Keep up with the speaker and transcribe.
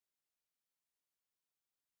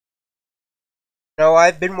No,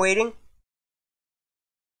 I've been waiting.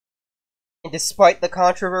 And despite the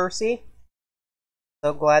controversy,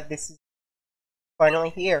 so glad this is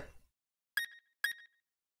finally here.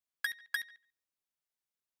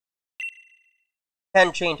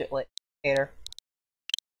 Can change it later.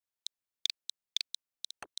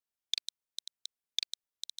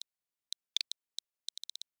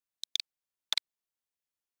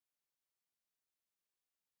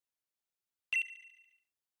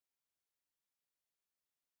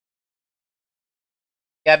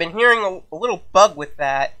 Yeah, I've been hearing a little bug with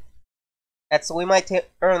that. So we might turn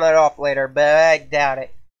that off later, but I doubt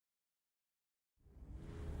it.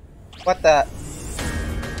 What the?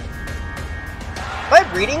 Am I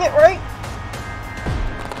reading it right?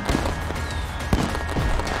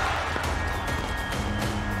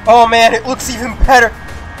 Oh man, it looks even better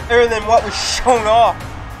than what was shown off.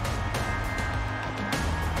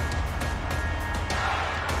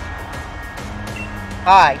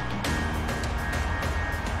 Hi.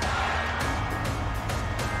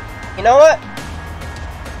 You know what?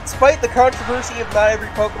 Despite the controversy of not every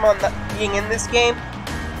Pokemon not being in this game,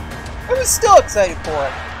 I was still excited for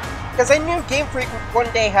it. Because I knew Game Freak would one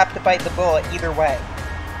day have to bite the bullet either way.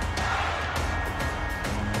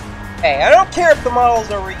 Hey, I don't care if the models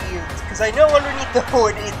are reused, because I know underneath the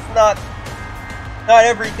hood it's not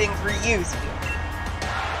everything's reused here.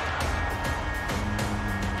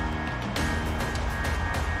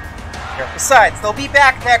 Besides, they'll be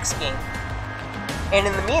back next game. And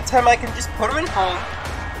in the meantime, I can just put them in home.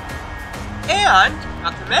 And,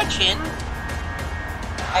 not to mention,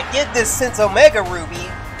 I did this since Omega Ruby,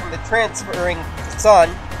 from the transferring to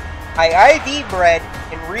Sun. I IV bred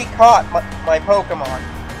and recaught my Pokemon.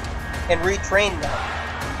 And retrained them.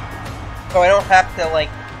 So I don't have to, like...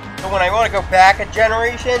 So when I want to go back a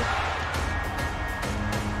generation...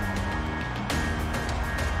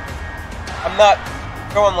 I'm not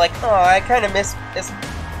going like, oh, I kind of miss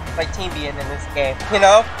my team being in this game, you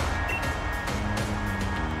know?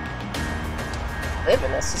 Live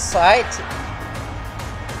in a society.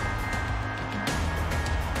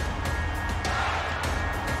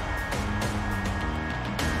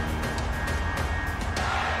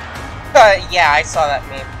 Yeah, I saw that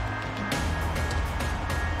meme.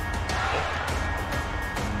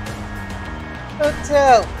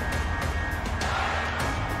 Hotel.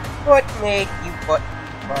 What made you what you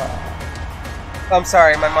are? I'm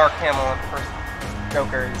sorry, my Mark Hamill first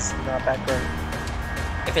Joker is not that great.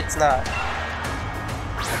 If it's not.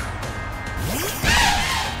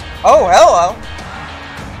 Oh, hello!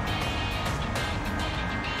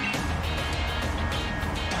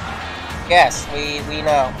 Yes, we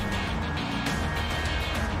know.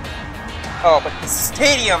 Oh, but the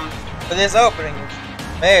stadium for this opening is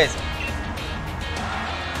amazing.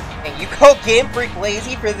 And you call Game Freak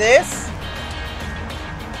lazy for this?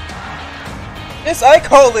 I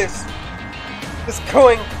call this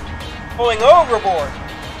going overboard.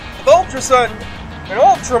 With Ultra Sun and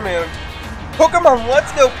Ultra Moon, Pokemon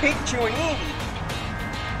Let's Go Pikachu and Eevee.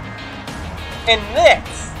 And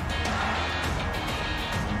this.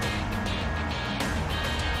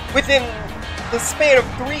 Within the span of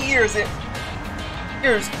 3 years,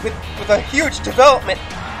 with a huge development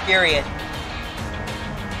period.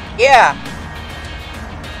 Yeah.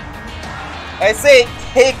 I say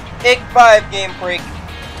take 5 Game Freak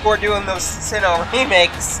before doing those Sinnoh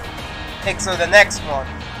remakes. Picks are the next one.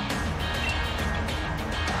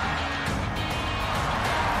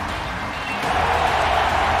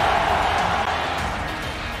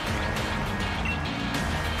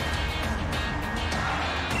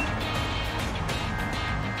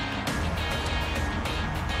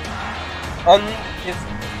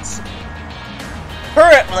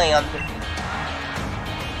 Currently undefeated.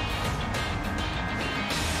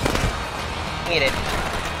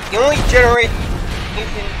 The only generation in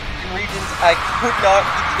regions I could not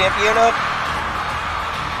be champion of,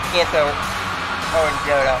 Kanto, and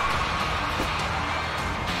Johto.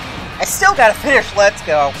 I still gotta finish Let's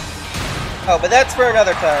Go. Oh, but that's for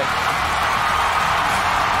another time.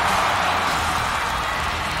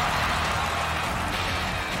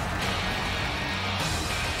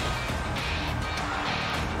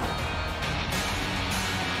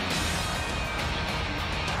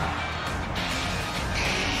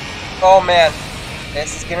 Oh man,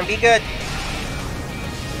 this is gonna be good.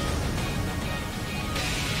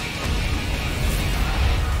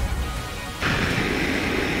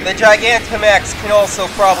 The Gigantamax can also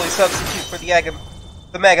probably substitute for the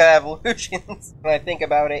Mega Evolutions, when I think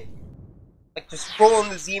about it. Like, just rolling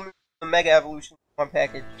the Z and the Mega Evolution in one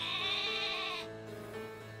package.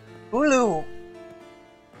 Hulu!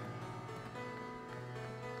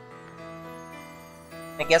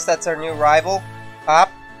 I guess that's our new rival.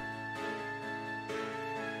 Hop.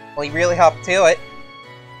 Well, he really hopped to it.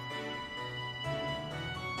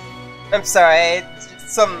 I'm sorry, it's just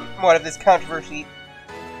somewhat of this controversy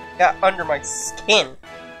got under my skin.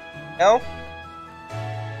 No?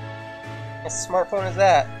 What smartphone is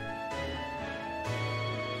that?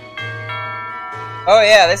 Oh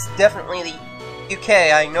yeah, this is definitely the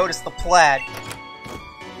UK. I noticed the plaid.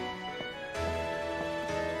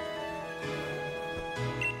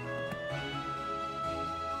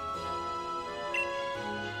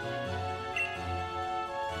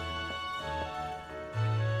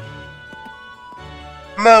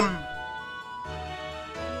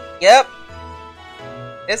 Yep.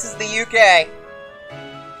 This is the UK.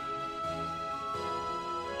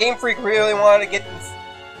 Game Freak really wanted to get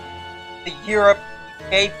the Europe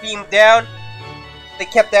UK theme down. They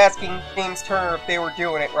kept asking James Turner if they were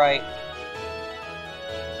doing it right.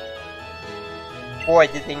 Boy,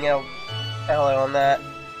 did they nail hell on that.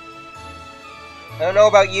 I don't know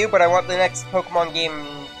about you, but I want the next Pokemon game.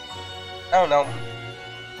 I don't know.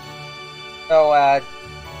 So, I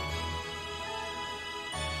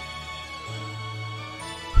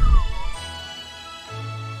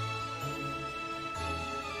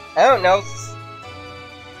don't know.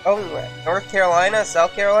 Oh, North Carolina,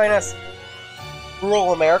 South Carolina,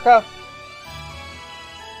 rural America.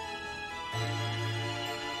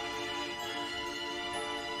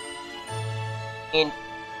 And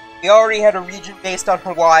we already had a region based on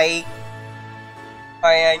Hawaii.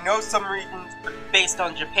 I know some regions based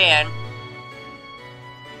on Japan.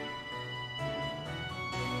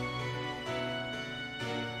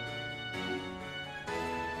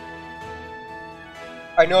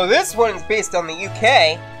 I know this one is based on the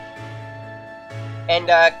UK. And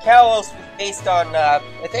Kalos was based on, I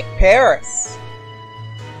think, Paris.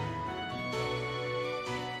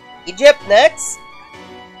 Egypt next?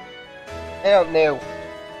 I don't know.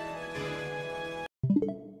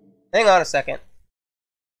 Hang on a second.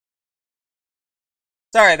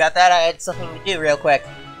 Sorry about that, I had something to do real quick.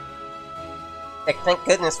 Like, thank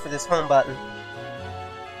goodness for this home button.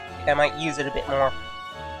 I think I might use it a bit more.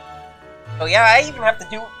 So yeah, I even have to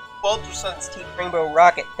do Ultra Sun's Team Rainbow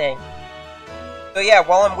Rocket thing. So yeah,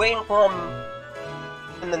 while I'm waiting for him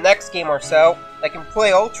in the next game or so, I can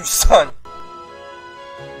play Ultra Sun.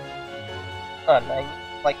 Oh, man.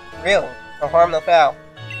 Like, really? No harm, no foul.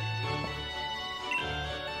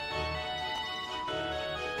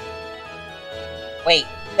 Wait,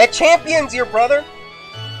 that champion's your brother?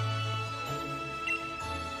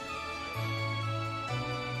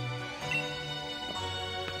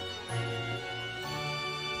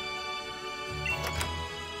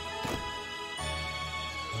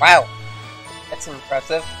 Wow, that's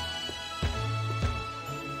impressive.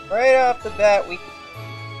 Right off the bat, we...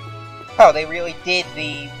 Oh, they really did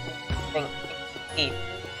the thing.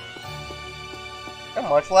 How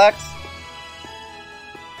much, Lex?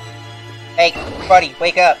 Hey, buddy,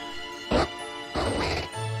 wake up.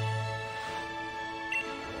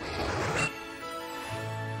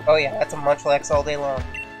 Oh yeah, that's a Munchlax all day long.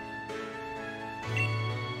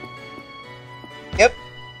 Yep.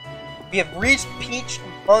 We have reached Peach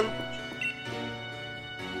Munch.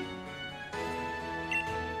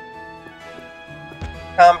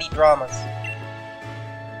 Comedy dramas.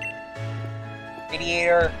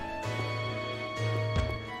 Radiator.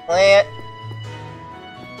 Plant.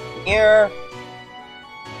 Here.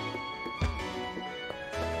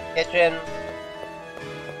 Kitchen.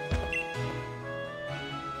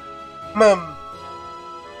 Mum.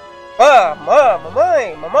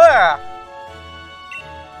 Mama.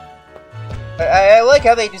 I like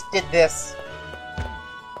how they just did this.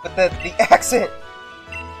 With the accent.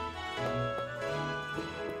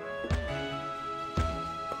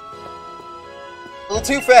 A little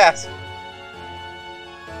too fast.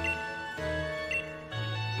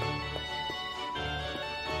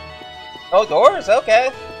 Oh, doors?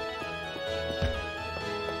 Okay.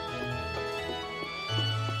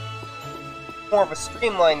 More of a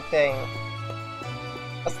streamlined thing.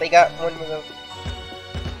 Plus they got one of those.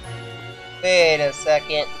 Wait a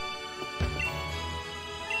second.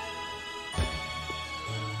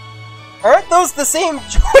 Aren't those the same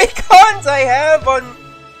Joy-Cons I have on...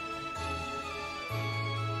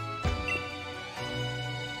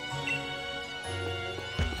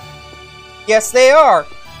 Yes, they are.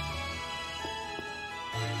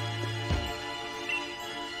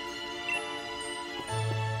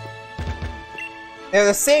 They're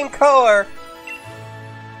the same color.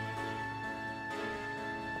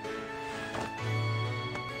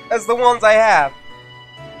 As the ones I have.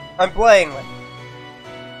 I'm playing with.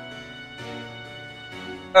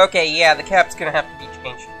 Okay, yeah, the cap's gonna have to be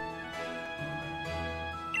changed.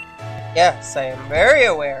 Yes, I am very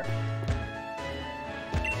aware.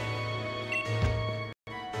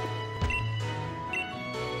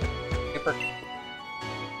 Super.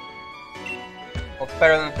 Well, it's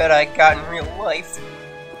better than the bed I got in real life.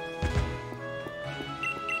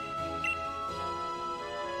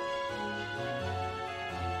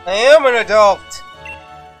 I am an adult!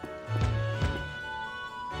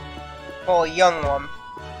 Well, a young one.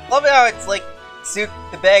 Love how it's like,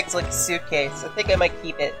 the bag's like a suitcase. I think I might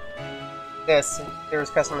keep it. This, and there's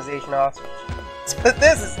customization options. But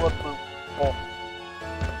this is looking cool.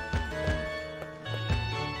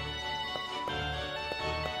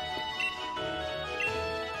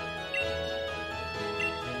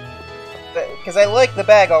 Because I like the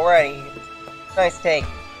bag already. Nice take.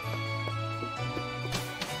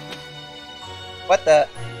 What the?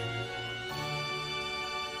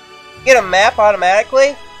 Get a map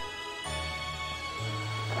automatically?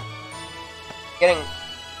 Getting...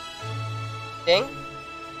 Ding?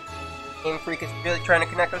 Game Freak is really trying to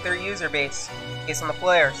connect with their user base. Based on the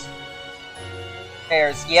players.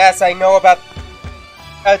 Yes, I know about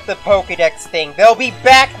the Pokédex thing. They'll be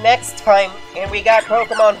back next time, and we got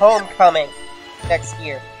Pokemon Homecoming next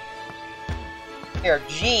year. Here,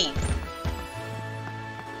 G.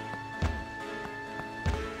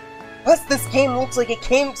 Plus, this game looks like it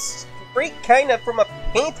came straight kind of from a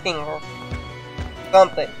painting or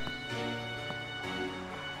something.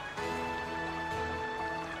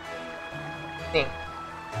 Thing.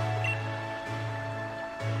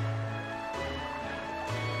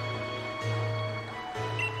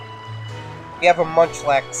 We have a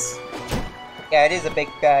Munchlax. Yeah, it is a big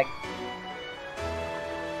bag.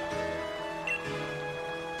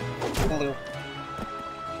 Blue.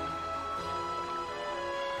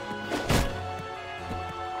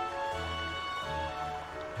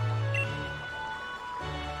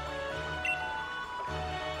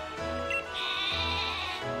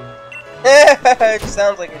 It just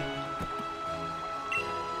sounds like it.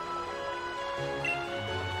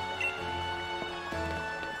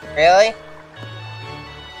 Really?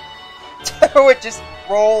 It just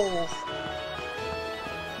rolls.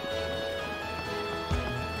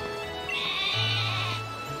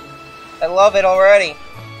 I love it already.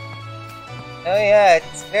 Oh yeah,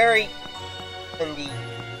 it's very indie.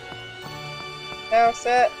 Now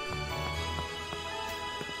set.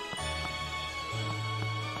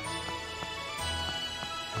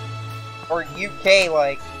 Or UK,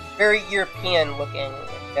 like, very European looking,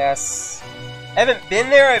 I guess. I haven't been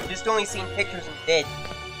there, I've just only seen pictures and vids.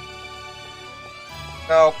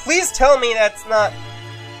 So, please tell me that's not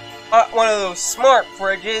one of those smart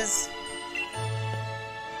fridges.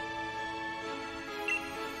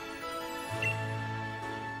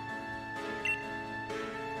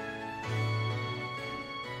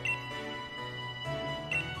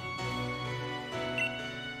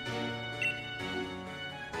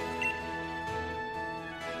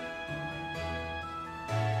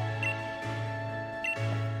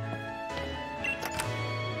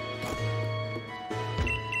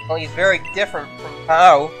 Well, he's very different from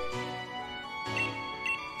How.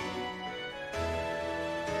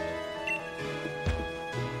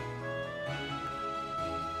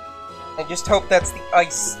 I just hope that's the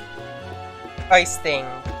ice thing,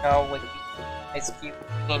 you know, with the ice cube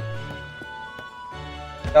thing.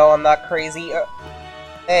 No, I'm not crazy.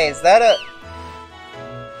 Hey, is that a...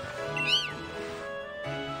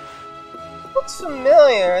 Looks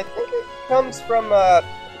familiar. I think it comes from,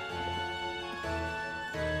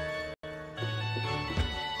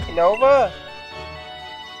 Nova?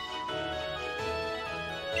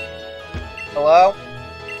 Hello?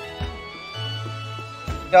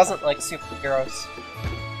 He doesn't like superheroes.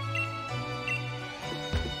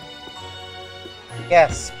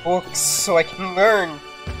 Yes, books, so I can learn.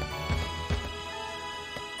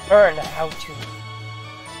 Learn how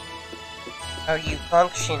you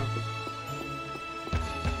function.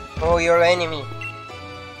 Oh, your enemy.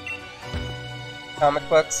 Comic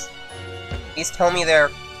books. Please tell me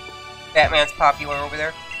they're Batman's popular over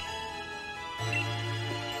there.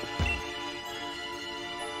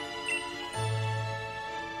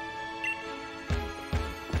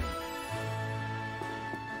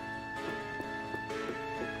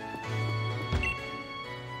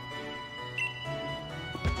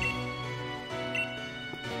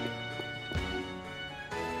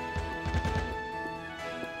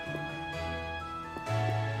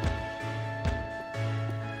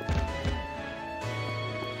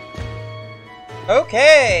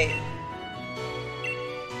 Okay!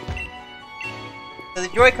 So the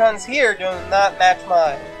Joy-Cons here do not match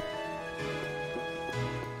mine.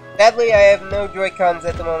 Sadly, I have no Joy-Cons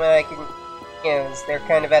at the moment I can use. They're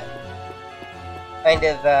kind of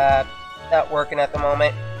not working at the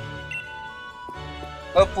moment.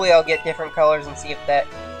 Hopefully I'll get different colors and see if that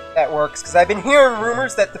works. Because I've been hearing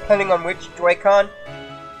rumors that depending on which Joy-Con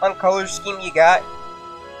on color scheme you got,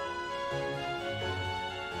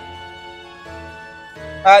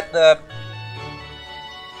 the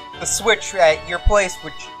Switch at your place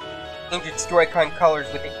would change its Joy-Con colors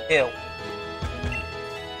with it too.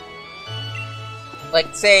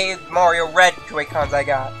 Like, say, Mario Red Joy-Cons I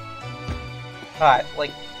got.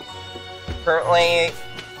 Like, currently,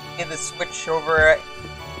 the Switch over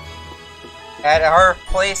at our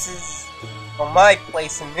places, well, my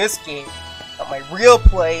place in this game, not my real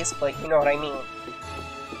place, but you know what I mean.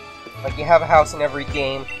 Like, you have a house in every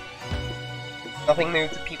game. Nothing new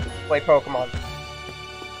to people who play Pokemon.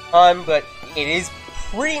 But it is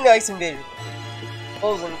pretty nice and visual.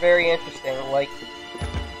 And very interesting, like,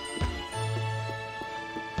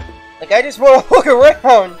 I just want to look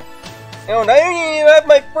around! You know, and I didn't even have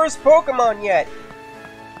my first Pokemon yet!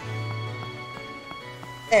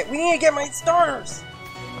 Hey, we need to get my starters!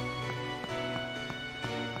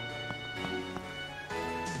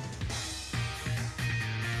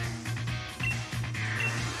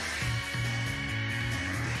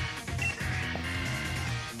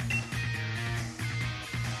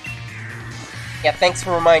 Yeah, thanks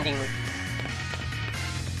for reminding me.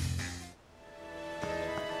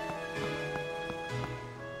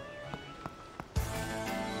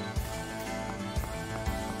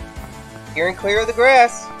 Steering clear of the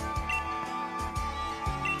grass.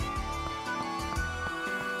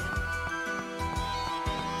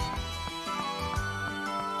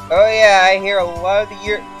 Oh yeah, I hear a lot of the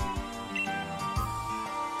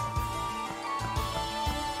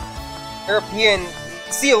European,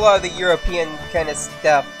 see a lot of the European kind of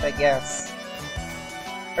stuff, I guess.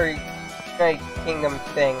 Or United Kingdom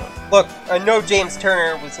thing. Look, I know James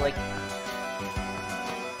Turner was like,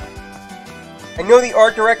 I know the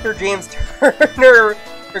art director James Turner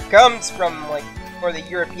comes from, like, for the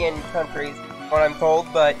European countries, what I'm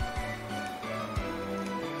told, but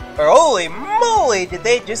holy moly, did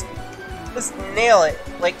they just nail it.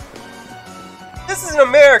 Like, this is an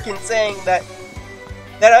American saying that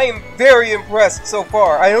I am very impressed so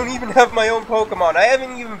far. I don't even have my own Pokemon. I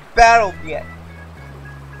haven't even battled yet.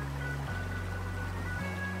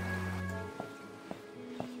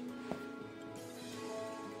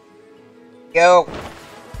 Go.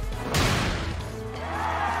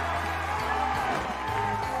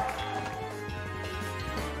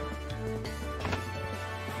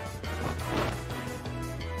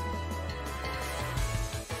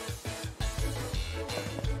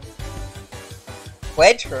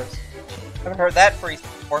 Wedgehurst. Haven't heard that phrase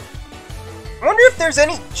before. I wonder if there's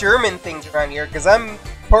any German things around here, because I'm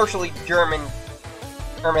partially German.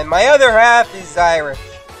 My other half is Irish.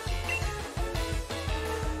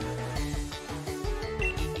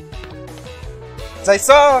 Because I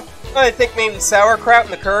saw, I think maybe sauerkraut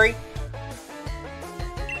in the curry.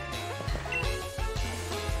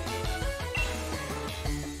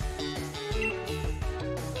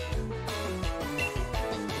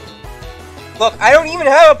 Look, I don't even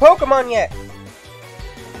have a Pokemon yet!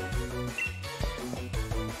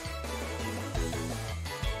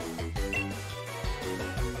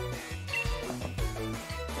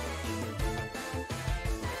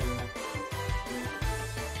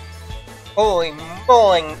 Holy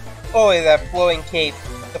moly! Holy, that flowing cape.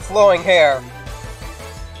 The flowing hair.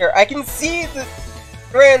 Here, I can see the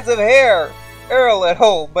strands of hair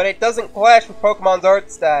parallel, but it doesn't clash with Pokemon's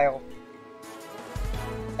art style.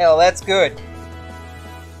 Hell, that's good.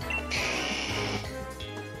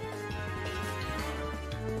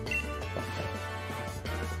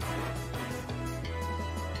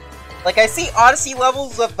 Like, I see Odyssey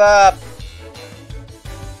levels of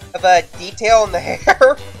detail in the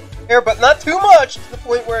hair, but not too much, to the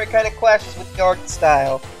point where it kind of clashes with the art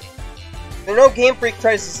style. I know Game Freak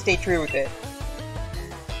tries to stay true with it.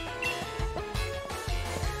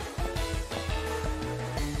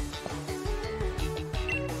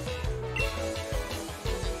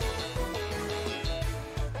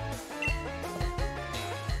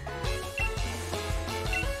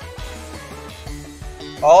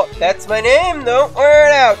 Oh, that's my name! Don't wear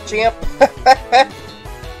it out, champ!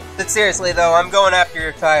 But seriously though, I'm going after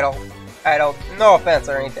your title. No offense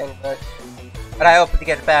or anything, but I hope to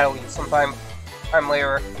get to battle you sometime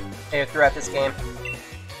later throughout this game.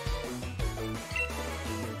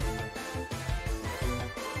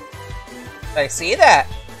 I see that!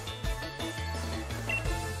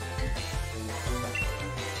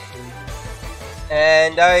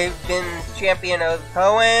 And I've been champion of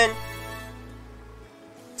Cohen,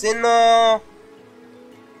 Sinnoh,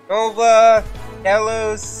 Nova,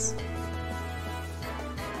 Kalos,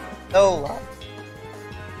 Lola.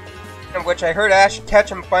 Of which I heard Ash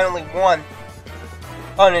Ketchum finally won.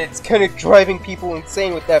 Oh, and it's kind of driving people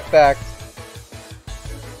insane with that fact.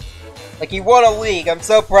 Like, he won a league. I'm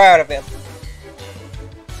so proud of him.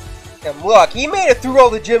 And look, he made it through all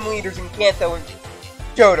the gym leaders in Kanto and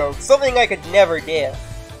Johto. Something I could never do.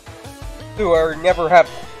 Or never have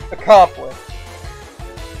accomplished.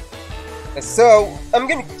 And so, I'm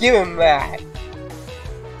gonna give him that.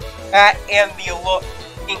 That and the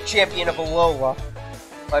being champion of Alola.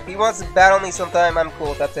 If he wants to battle me sometime, I'm cool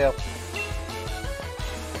with that too.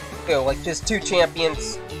 Like, just two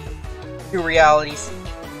champions, two realities.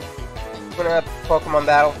 I'm gonna have a Pokemon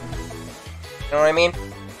battle. You know what I mean?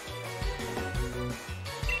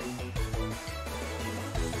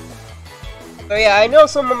 So yeah, I know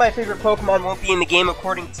some of my favorite Pokemon won't be in the game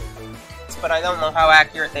according to this, but I don't know how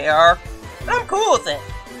accurate they are. But I'm cool with it.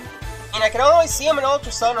 And I can always see them in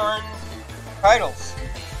Ultra Sun or in titles.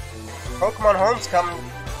 Pokemon Home's coming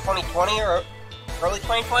 2020 or early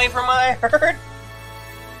 2020 from what I heard.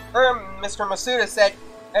 Or Mr. Masuda said,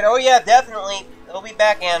 oh yeah, definitely, they'll be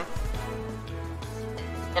back in.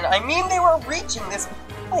 And I mean they were reaching this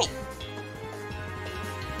point.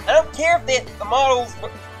 I don't care if the models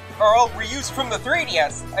are all reused from the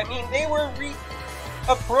 3DS. I mean, they were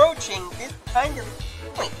approaching this kind of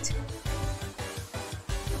point.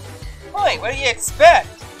 What do you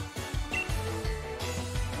expect?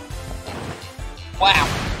 Wow,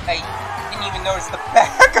 I didn't even notice the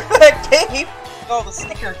back of that game with all the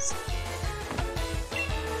stickers.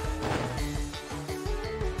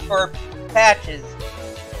 Or patches.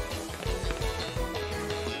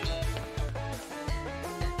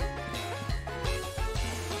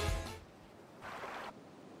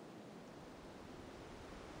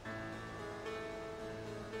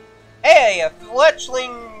 Hey, a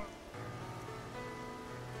fletchling...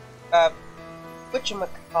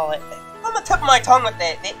 whatchamacallit? On the tip of my tongue with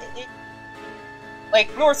it.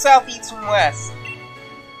 Like, north, south, east, and west.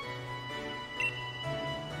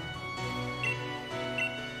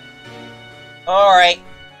 Alright.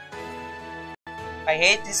 I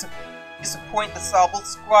hate to disappoint the Sobble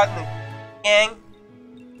squad and the gang,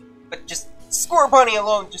 but just Score Bunny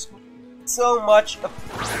alone just so much of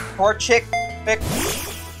Torchic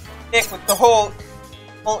with the whole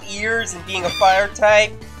ears and being a fire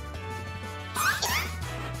type.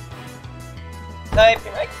 I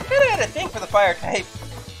kinda had a thing for the fire type.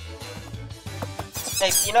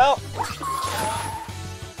 Like, you know?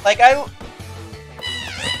 Like,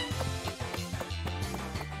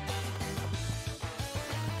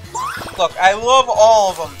 look, I love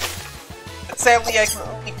all of them. But sadly, I can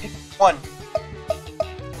only pick one.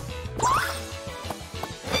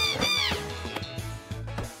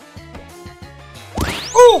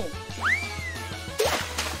 Ooh!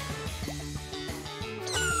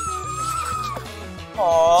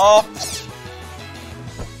 Aww.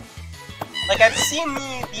 Like, I've seen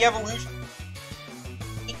the evolution.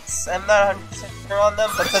 I'm not 100% sure on them,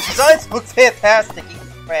 but the designs look fantastic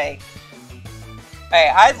either way. Hey,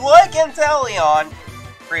 I'd like Inteleon,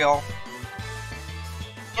 real.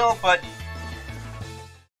 You know, but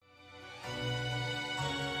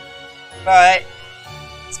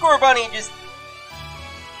Score Bunny just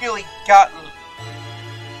really got me.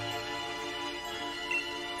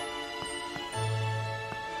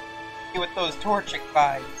 With those Torchic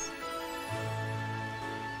vibes.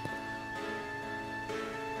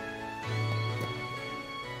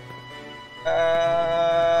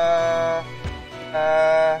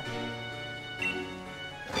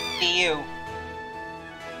 See you.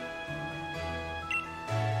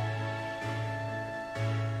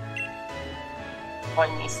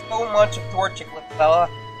 Find me so much of Torchic, little fella.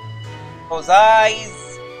 Those eyes.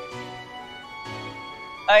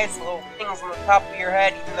 Nice little things on the top of your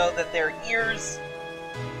head, even though that they're ears.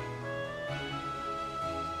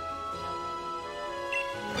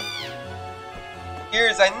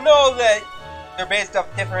 Ears, I know that they're based off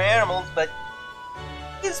different animals, but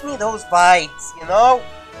it gives me those vibes, you know?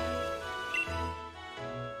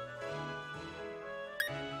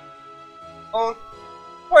 Well,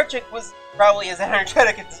 Torchic was probably as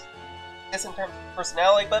energetic as this in terms of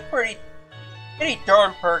personality, but pretty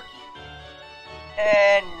darn perky.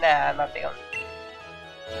 And nah, I'm not big on it.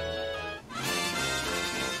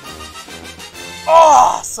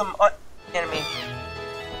 Awesome enemy.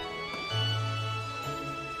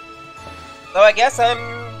 So I guess I'm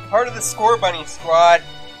part of the Score Bunny squad.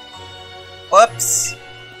 Whoops.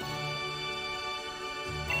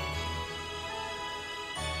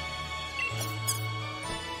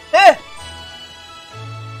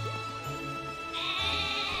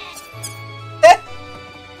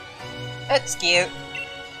 That's cute.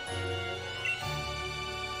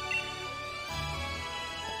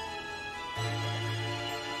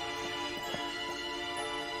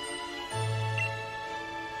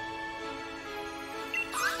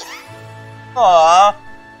 Aww.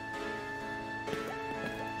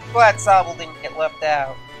 Glad Sobble didn't get left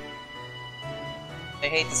out. I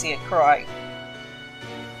hate to see it cry.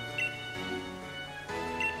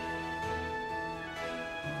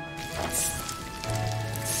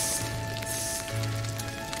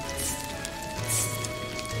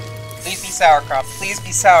 Please be sauerkraut. Please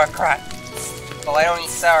be sauerkraut. Well, I don't eat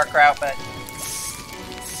sauerkraut, but...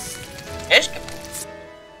 Ishka.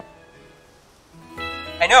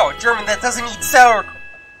 I know, a German that doesn't eat sauerkraut.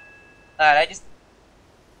 I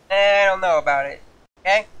don't know about it.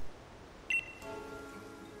 Okay?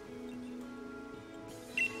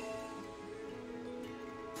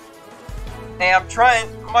 Hey, I'm trying...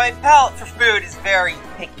 My palate for food is very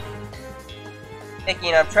picky.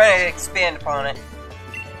 And I'm trying to expand upon it.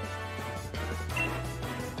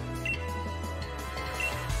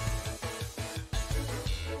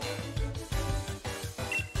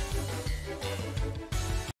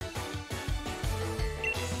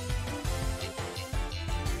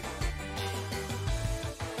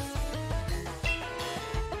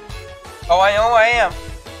 Oh, I know I am.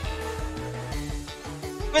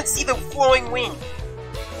 You can see the flowing wind.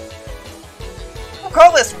 You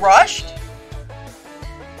call this rushed?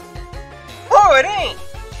 Oh, it ain't.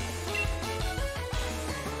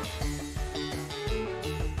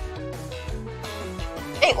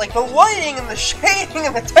 Ain't like the lighting and the shading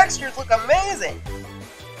and the textures look amazing.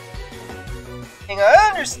 And I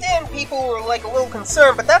understand people were like a little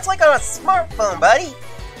concerned, but that's like on a smartphone, buddy.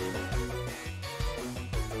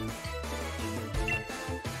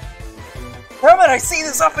 Now that I see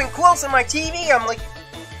this up and close on my TV, I'm like,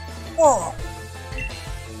 whoa.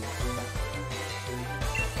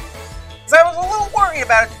 Because I was a little worried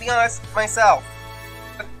about it, to be honest, myself.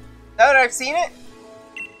 But now that I've seen it...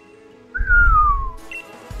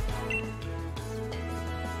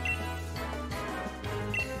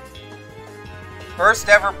 First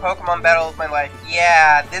ever Pokemon battle of my life.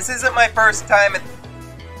 Yeah, this isn't my first time at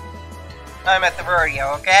the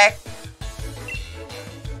rodeo, okay?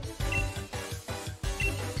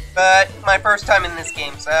 But my first time in this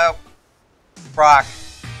game, so... Rock.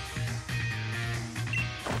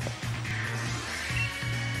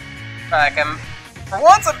 Like, for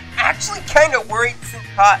once, I'm actually kind of worried since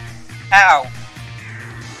how.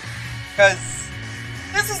 Because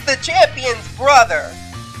this is the champion's brother.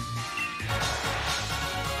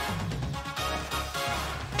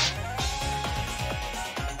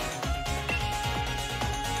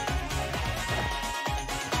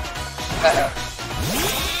 Uh-oh.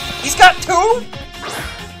 He's got two?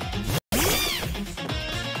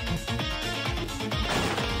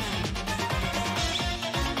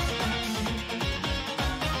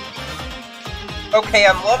 Okay,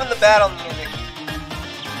 I'm loving the battle music.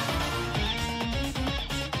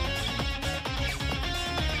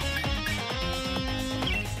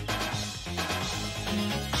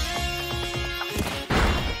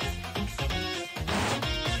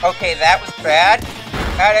 Okay, that was bad.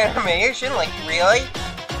 Bad animation, like really?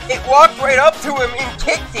 It walked right up to him and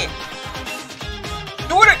kicked it.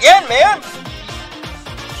 Do it again, man!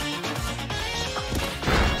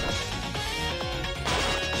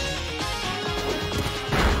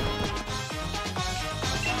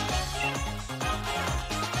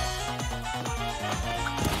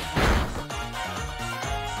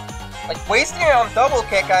 Like, wasting it on double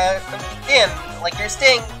kick, I understand. Like, you're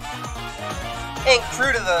staying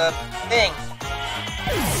true to the thing.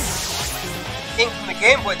 From the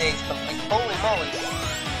Game Boy days, but like, holy moly.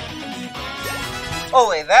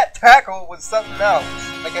 Holy, that tackle was something else.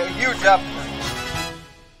 Like a huge upgrade.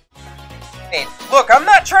 Hey, look, I'm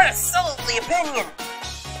not trying to sell the opinion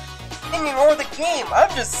or the game. I'm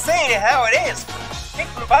just saying it how it is. Straight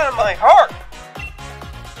from the bottom of my heart.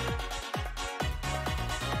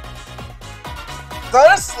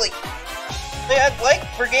 Honestly, I'd like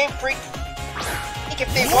for Game Freak, if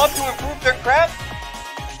they want to improve their craft,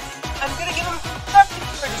 I'm gonna give them nothing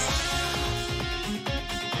for this.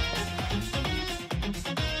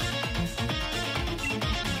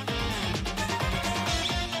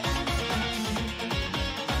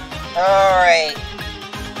 Alright.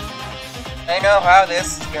 I know how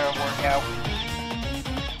this is gonna work out.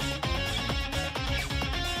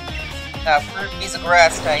 Fruit piece of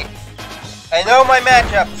grass type. I know my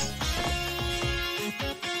matchups.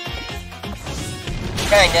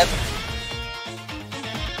 Kind of.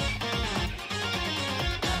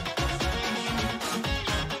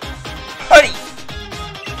 Buddy!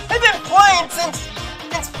 I've been playing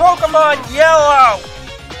Pokemon Yellow!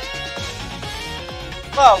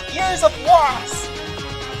 Wow, years of loss!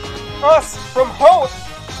 Us from Hoenn!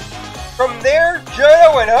 From there,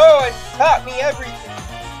 Johto and Hoenn taught me everything.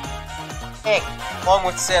 Hey, along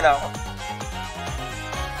with Sinnoh.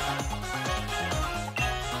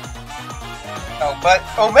 Oh, but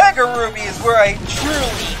Omega Ruby is where I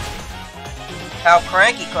truly, how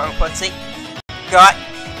Cranky Kong puts it, got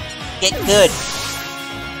get good.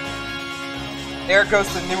 There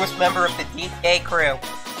goes the newest member of the DK crew.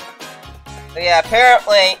 So yeah,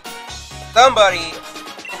 apparently, somebody,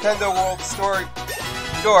 Nintendo World Store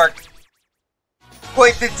dork,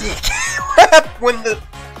 played the DK rap when the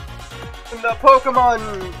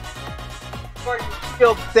Pokemon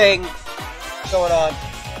Guild thing going on.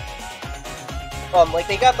 Like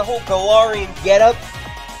they got the whole Galarian getup,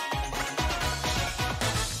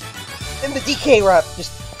 and the DK rap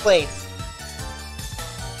just plays.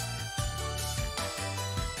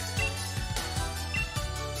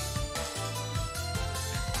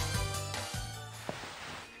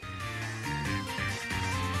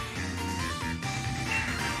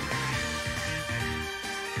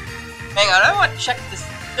 Hang on, I want to check if this is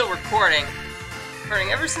still recording.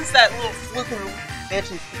 Ever since that little fluke in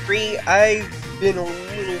Mansion 3, I've been a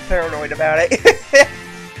little paranoid about it.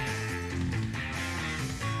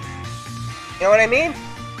 You know what I mean?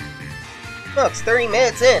 Look, it's 30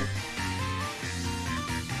 minutes in.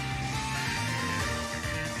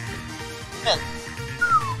 Man.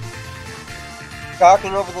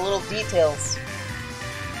 Talking over the little details.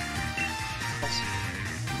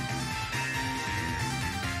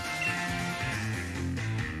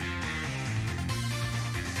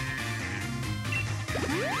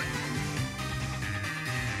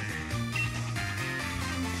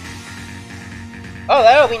 Oh,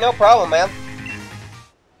 that'll be no problem, man.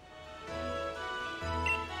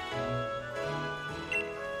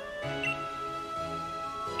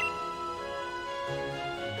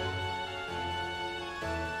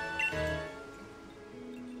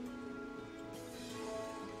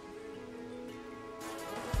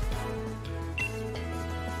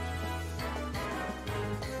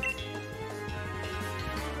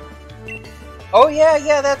 Oh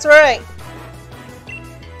yeah, that's right.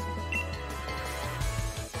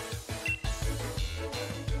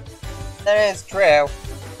 That is true.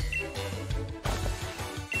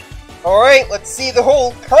 Alright, let's see the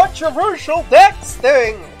whole controversial Dex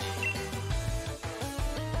thing!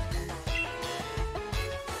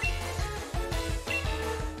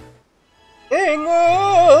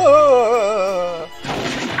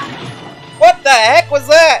 What the heck was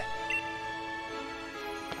that?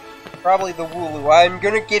 Probably the Wooloo. I'm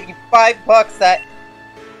gonna give you $5 that...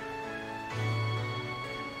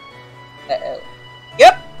 Uh-oh.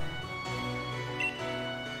 Yep!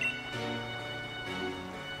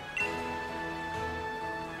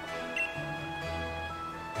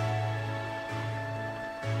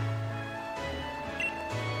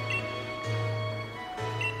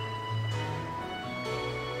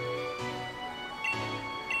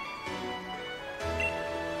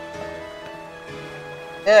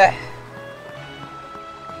 Ugh.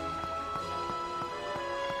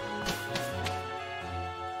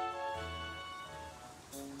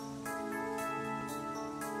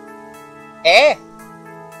 Eh?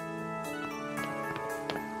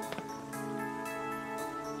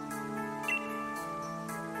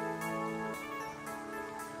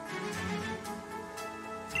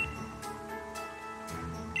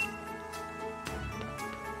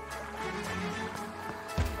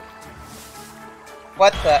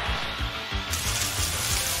 What the?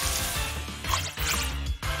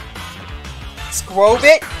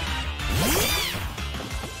 Scrobit?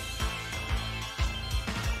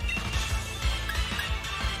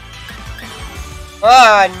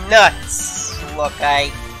 Ah, nuts! Look,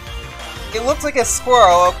 it looks like a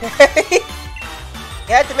squirrel, okay?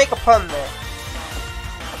 You had to make a pun there.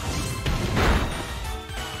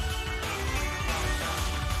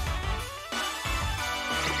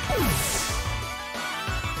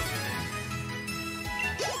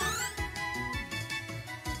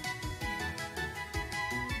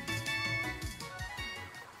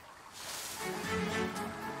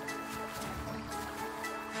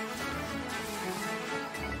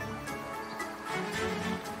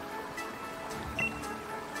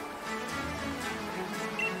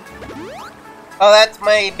 Oh, that's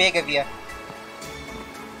my big of you. You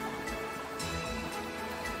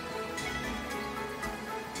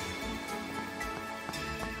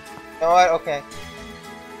know what? Okay.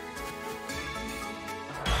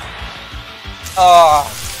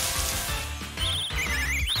 Oh.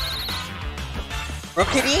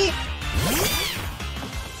 Rookity?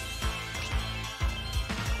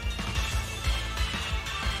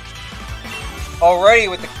 already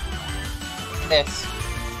with this.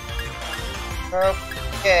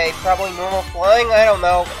 Okay, probably normal flying, I don't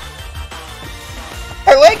know.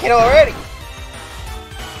 I like it already!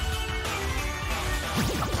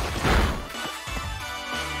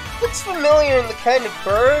 Looks familiar in the kind of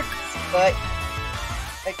birds, but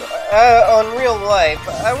like on real life.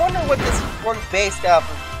 I wonder what this one's based off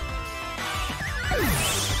of.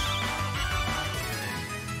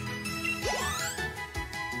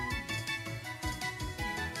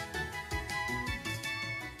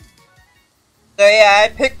 So yeah, I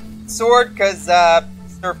picked Sword because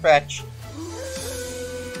Surfetch.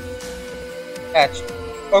 Fetch.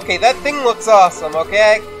 Okay, that thing looks awesome,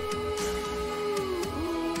 okay?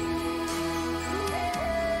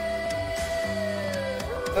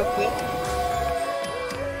 Okay.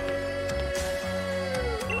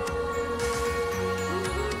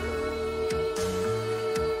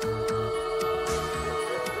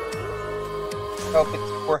 Hope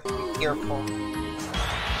it's worth being careful.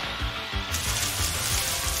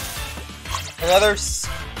 Another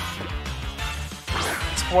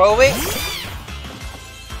Squovic?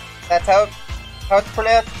 That's how it's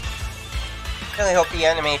pronounced? I really hope the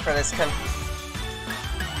anime for this can...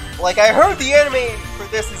 Like, I heard the anime for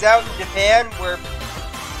this is out in Japan, where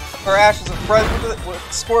Ash is a friend with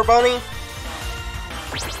Score Bunny.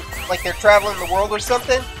 Like they're traveling the world or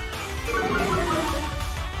something.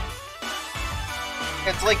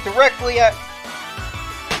 It's like directly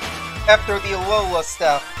after the Alola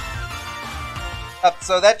stuff.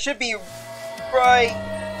 So that should be right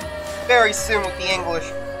very soon with the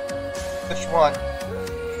English one.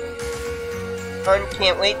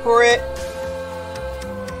 Can't wait for it.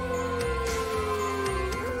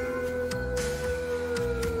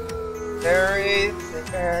 Very.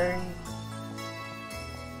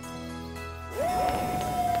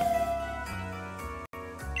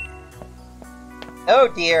 Oh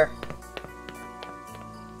dear.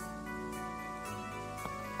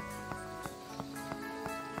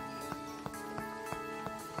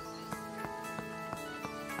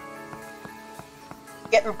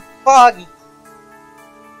 Getting foggy.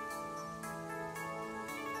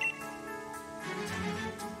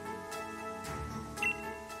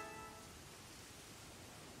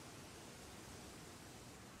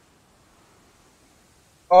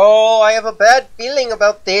 Oh, I have a bad feeling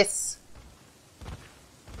about this.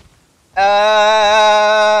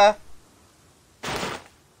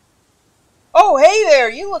 Oh, hey there!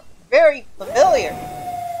 You look very familiar.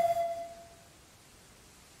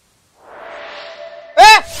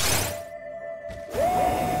 Ah!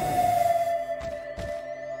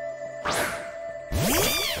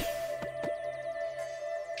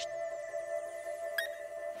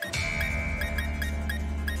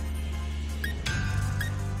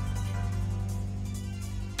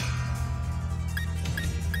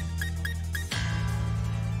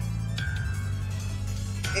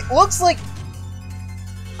 It looks like...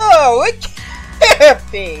 Oh, it can't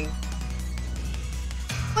be!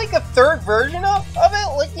 Like a third version of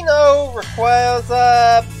it? Like, you know,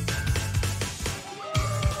 Rayquaza...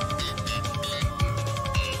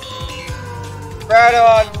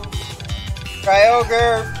 Groudon,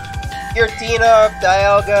 Kyogre, Giratina,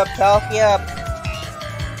 Dialga, Palkia...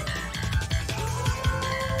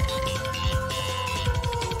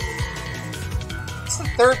 What's the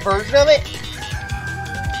third version of it?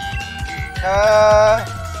 I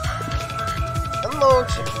don't know if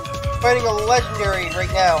she's fighting a legendary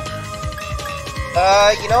right now.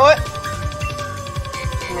 You know what?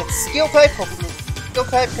 And it's Steel type, hoping it's Steel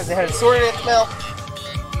type because it had a sword in its mouth.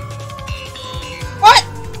 What?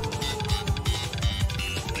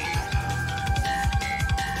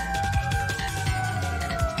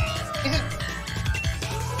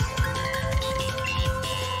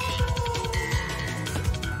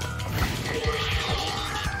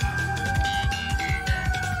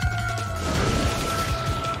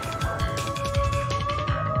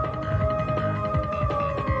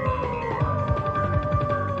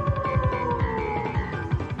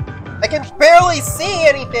 I can barely see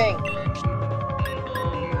anything!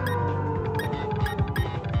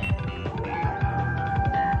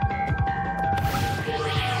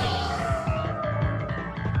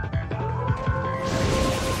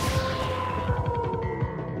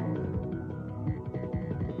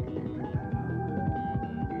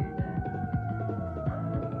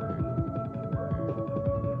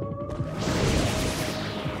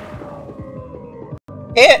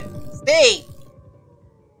 Can't see!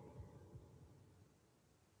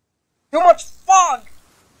 Too much fog!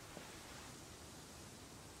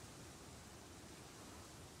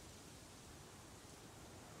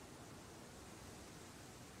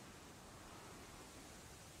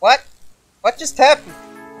 just happened?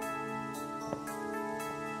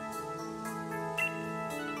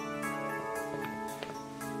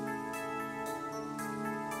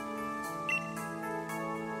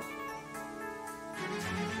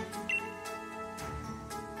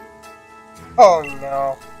 Oh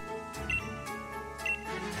no.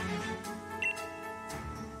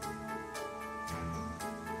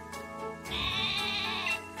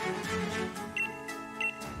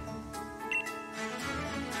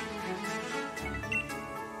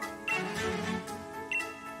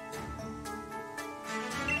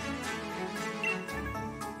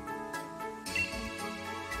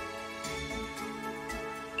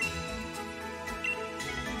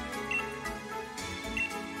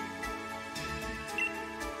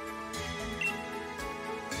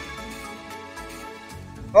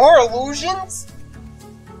 More illusions?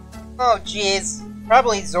 Oh jeez.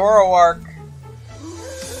 Probably Zoroark.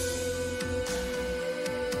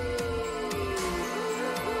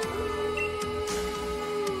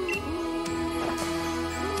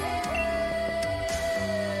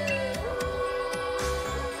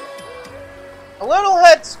 A little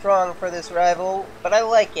headstrong for this rival, but I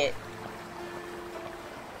like it.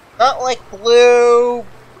 Not like Blue.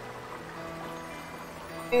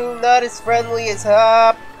 Not as friendly as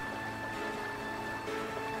Hop.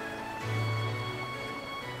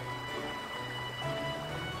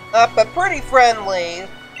 But pretty friendly.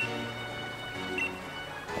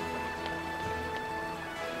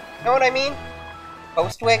 Know what I mean?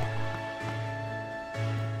 Postwick.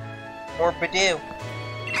 Or Badoo.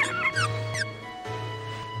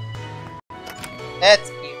 That's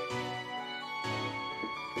cute.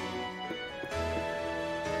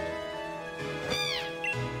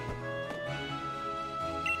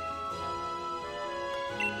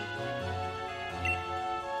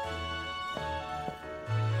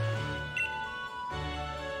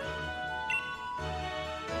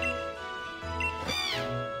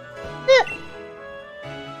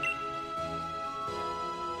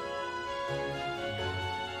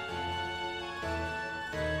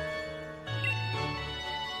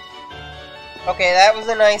 Okay, that was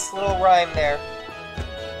a nice little rhyme there.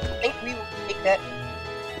 I think we will take that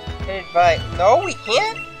advice. No, we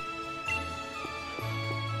can't?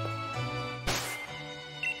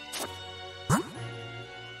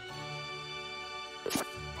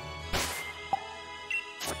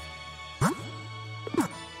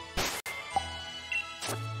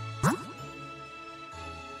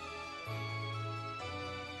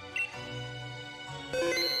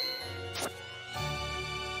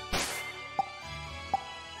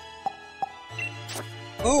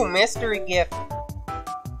 Ooh, mystery gift.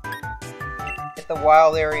 Get the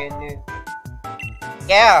wild area news.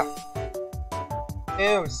 Yeah.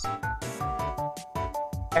 News.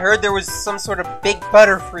 I heard there was some sort of big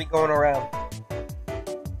Butterfree going around.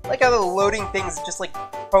 I like how the loading things just like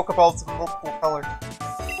Pokeballs of multiple colors.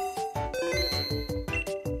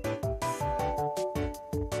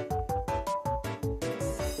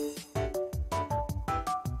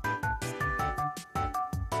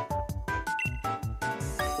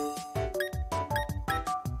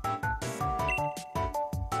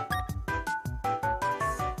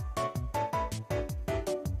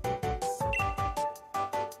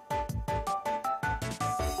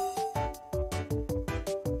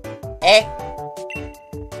 Eh?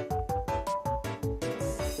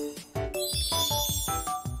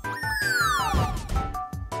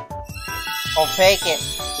 I'll take it.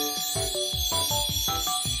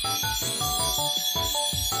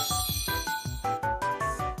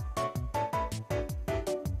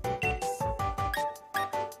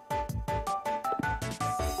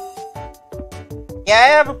 Yeah, I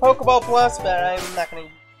have a Pokeball Plus, but I'm not gonna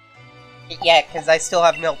use it yet because I still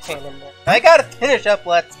have Miltank in there. I gotta finish up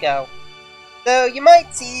Let's Go. So you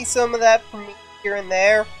might see some of that from me here and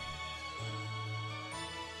there.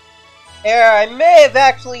 There, I may have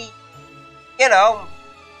actually, you know,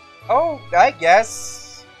 oh, I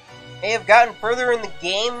guess, may have gotten further in the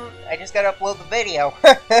game. I just gotta upload the video.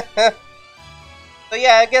 So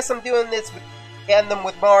yeah, I guess I'm doing this with them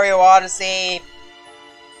with Mario Odyssey.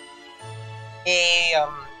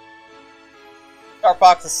 Star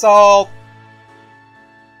Fox Assault.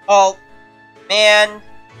 Oh, man.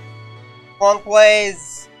 Long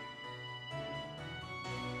plays.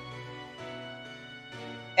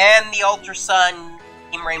 And the Ultra Sun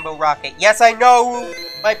Team Rainbow Rocket. Yes, I know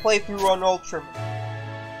my playthrough on Ultra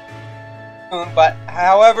Moon, but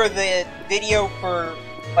however, the video for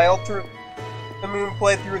my Ultra Moon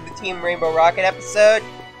playthrough of the Team Rainbow Rocket episode,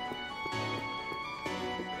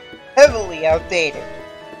 heavily outdated.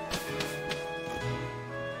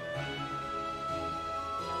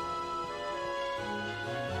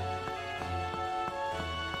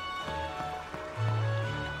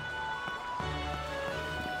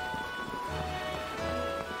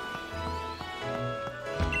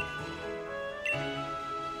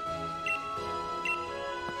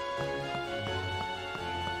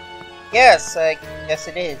 Yes, I guess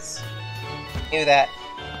it is. Knew that.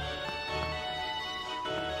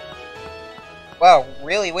 Wow,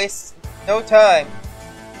 really wastes no time.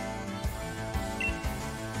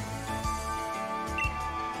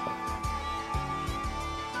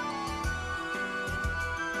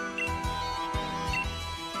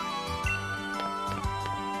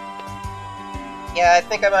 Yeah, I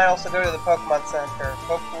think I might also go to the Pokémon Center.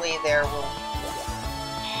 Hopefully there will...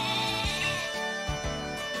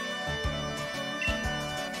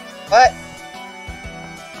 What?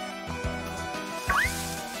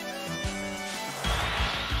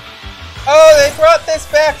 Oh, they brought this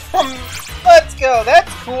back from... Let's go,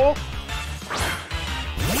 that's cool.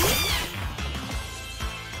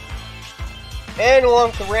 And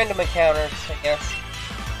along with the random encounters, I guess.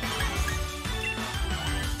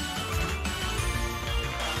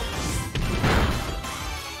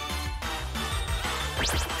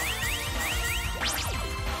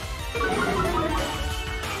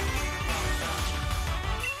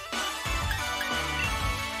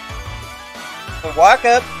 Walk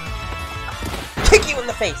up, kick you in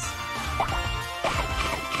the face.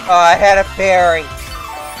 Oh, I had a berry.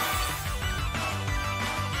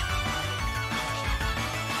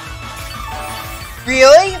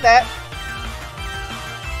 Really? That...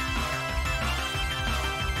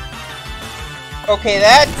 Okay,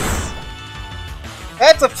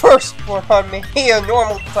 that's a first one on me. A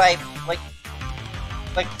normal type,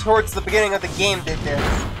 like towards the beginning of the game did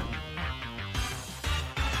this.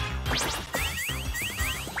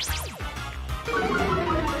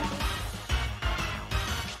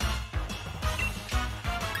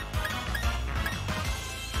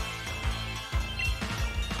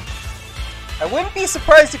 I wouldn't be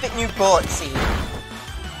surprised if it knew Bullet Seed.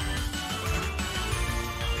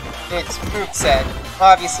 Its moveset.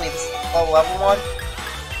 Obviously, this is a low level one.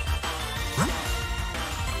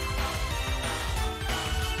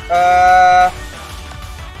 I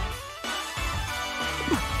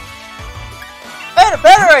had a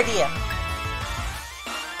better idea!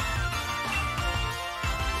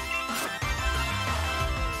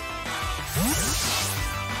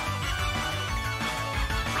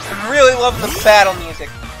 I'm really loving the battle music.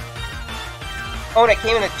 Oh, and it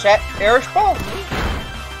came in a chat perish ball.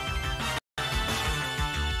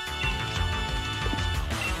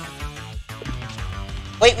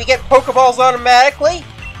 Wait, we get Pokeballs automatically?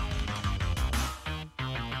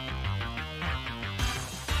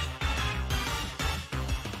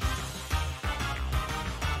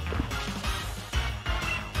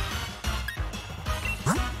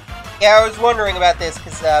 Yeah, I was wondering about this,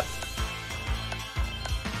 because,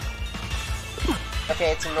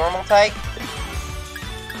 okay, it's a normal type.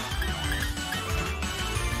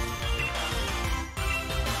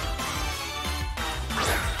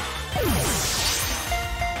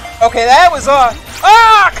 Okay, that was off.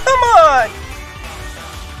 Ah, come on!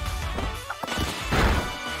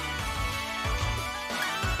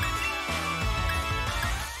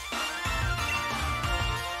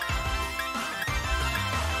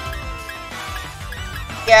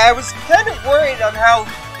 Yeah, I was kind of worried on how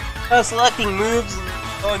selecting moves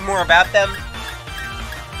and knowing more about them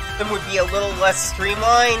would be a little less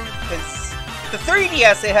streamlined, because the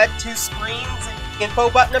 3DS, it had 2 screens and info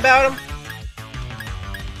button about them.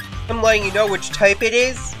 I'm letting you know which type it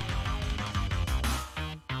is.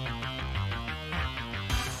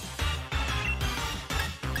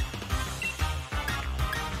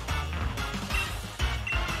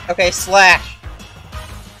 Okay, Slash.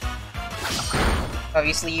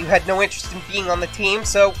 Obviously, you had no interest in being on the team,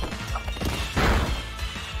 so...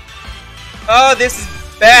 Oh, this is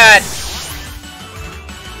bad!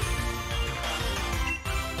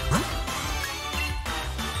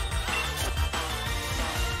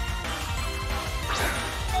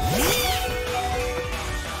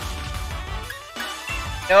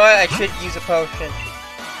 You know what? I should use a potion.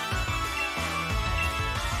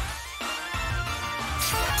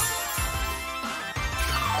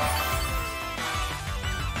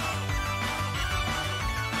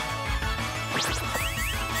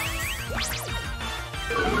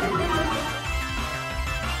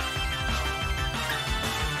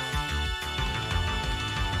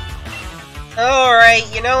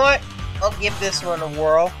 Alright, you know what? I'll give this one a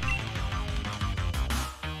whirl.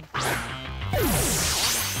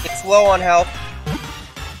 It's low on health.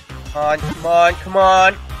 Come on, come on, come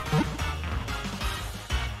on!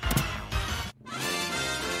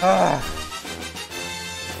 Ah.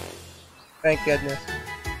 Thank goodness.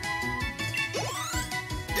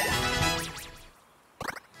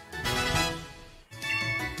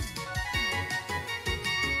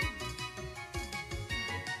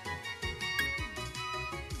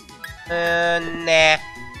 Nah.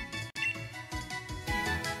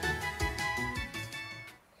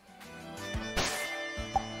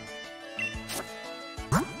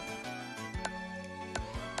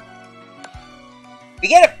 We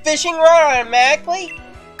get a fishing rod automatically?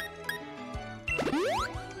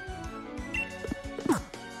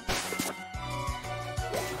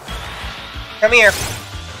 Come here.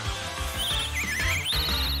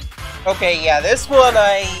 Okay, yeah, this one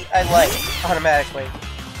I like automatically.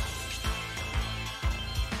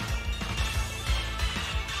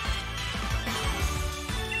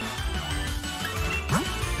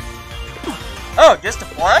 Oh, just a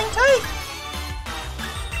flying type?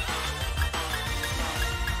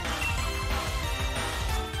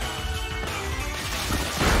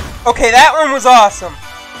 Okay, that one was awesome.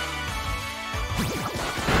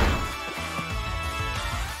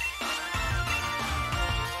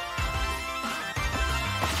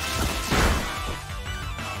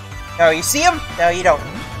 No, you see him? No, you don't.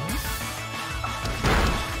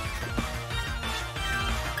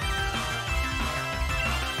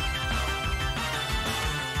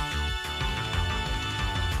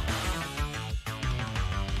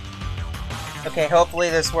 Okay, hopefully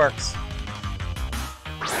this works.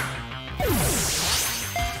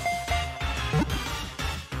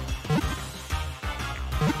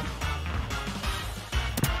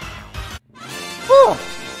 Whew.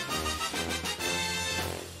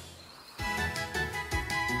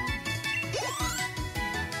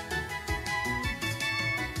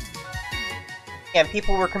 And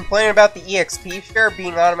people were complaining about the EXP share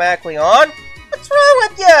being automatically on? What's wrong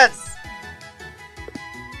with yous?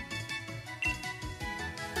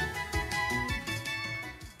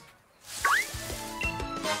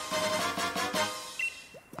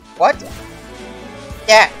 What?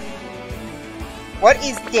 Yeah. What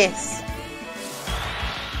is this?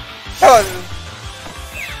 Oh.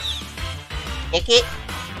 Nick it.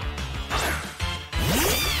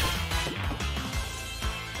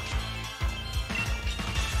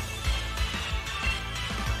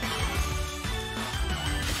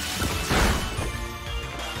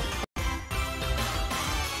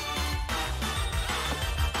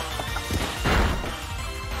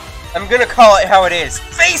 I'm gonna call it how it is.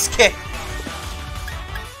 Face kick!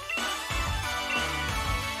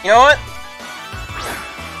 You know what?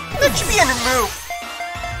 That should be a new move.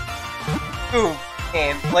 Move.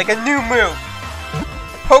 And like a new move.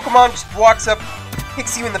 The Pokemon just walks up,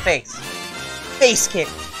 kicks you in the face. Face kick.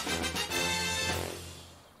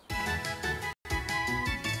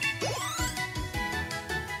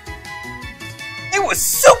 It was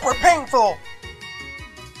super painful!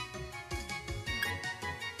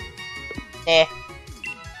 Eh.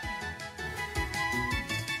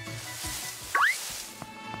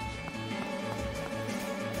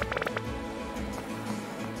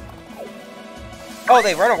 Oh,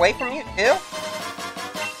 they run away from you too?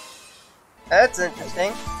 That's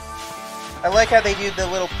interesting. I like how they do the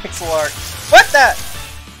little pixel art. What the?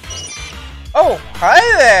 Oh, hi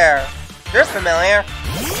there! You're familiar.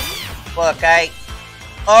 Look, I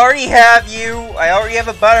already have you. I already have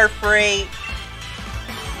a Butterfree.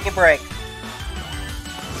 Give me a break.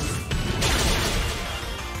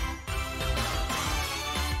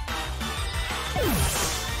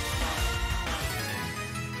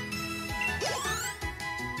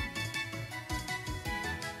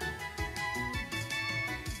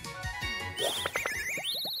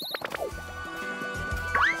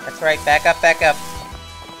 That's right, back up, back up.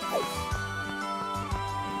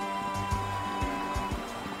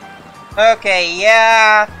 Okay,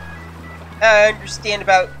 yeah. I understand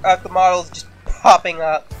about the models just popping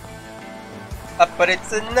up. But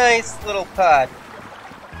it's a nice little pod.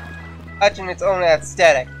 Touching its own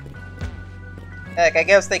aesthetic. Heck, I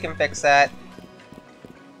guess they can fix that.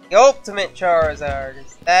 The ultimate Charizard,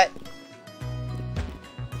 is that...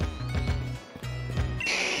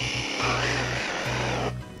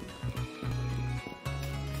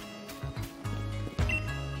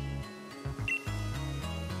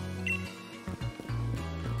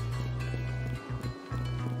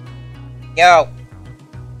 Yo!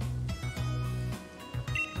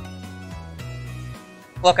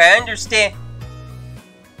 Look, I understand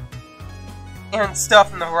and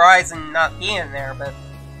stuff in the horizon not being there, but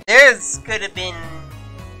this could have been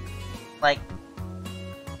like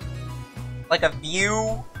a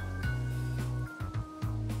view.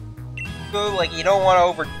 Like you don't want to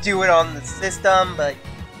overdo it on the system, but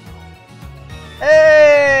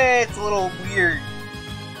it's a little weird.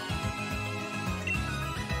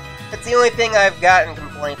 That's the only thing I've gotten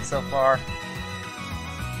complaints so far.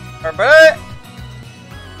 But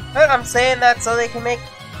I'm saying that so they can make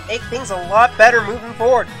things a lot better moving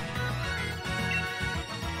forward.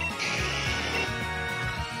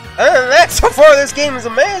 Other than that, so far this game is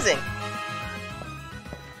amazing!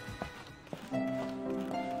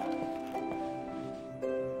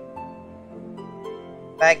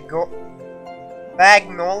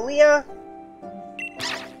 Magnolia?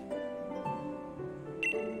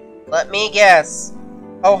 Let me guess.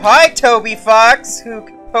 Oh, hi, Toby Fox, who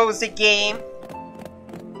composed a game.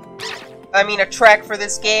 I mean, a track for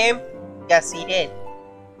this game. Yes, he did.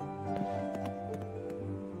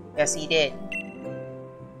 Yes, he did.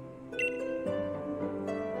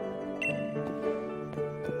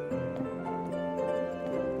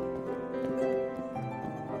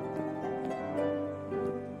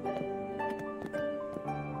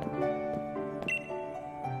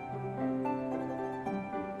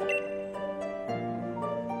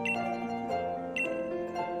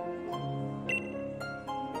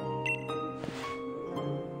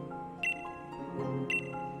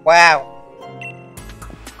 Wow.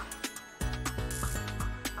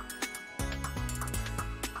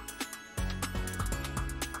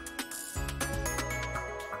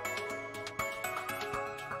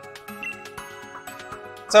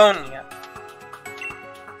 Sonia.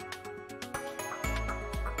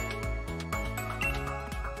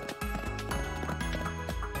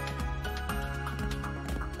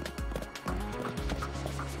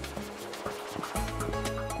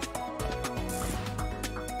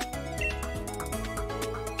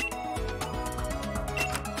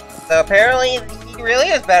 So apparently, he really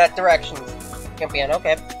is bad at directions. Champion,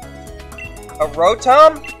 okay. A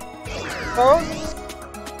Rotom? Phone?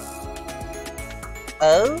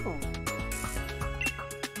 Oh.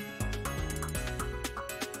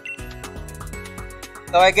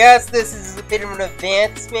 So I guess this is a bit of an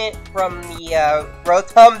advancement from the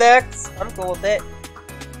Rotom decks. I'm cool with it.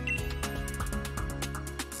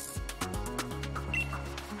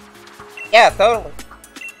 Yeah, totally.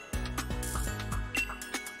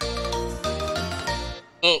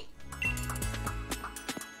 Neat.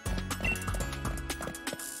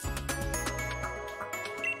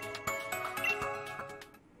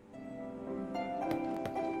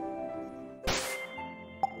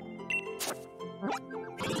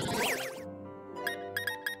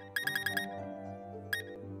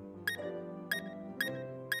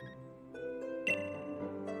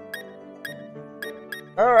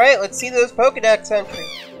 Alright, let's see those Pokédex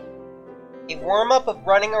entries. A warm-up of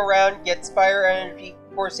running around gets fire energy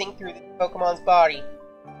coursing through the Pokemon's body.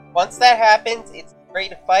 Once that happens, it's ready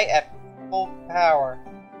to fight at full power.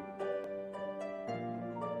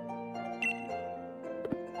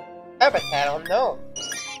 Habitat unknown.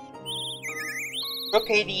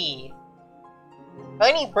 Rookade.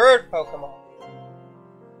 Tiny bird Pokemon.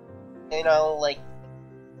 You know, like...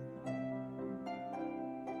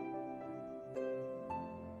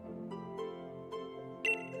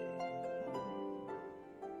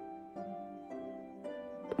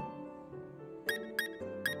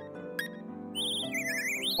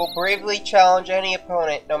 will bravely challenge any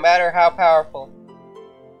opponent, no matter how powerful.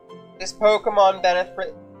 This Pokemon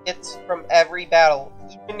benefits from every battle,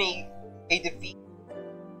 even a defeat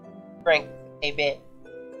strength a bit.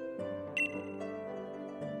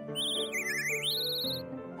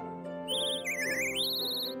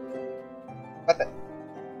 What the?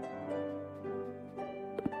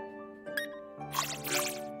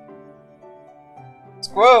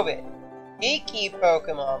 Squovit, Geeky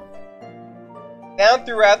Pokemon. Found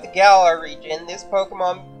throughout the Galar region, this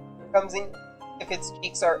Pokemon comes in if its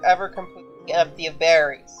cheeks are ever completely empty of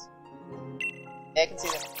berries. Yeah, I can see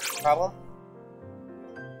that problem.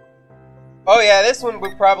 Oh yeah, this one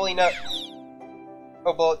would probably not.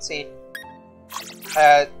 Oh, Bullet Seed.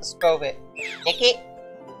 Squovit. Nicky?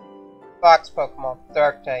 Fox Pokemon,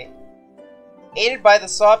 Dark type. Aided by the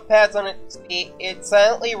soft pads on its feet, it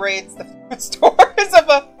silently raids the food stores of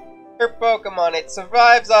other Pokemon. It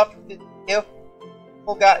survives off of its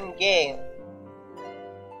ill-gotten gain.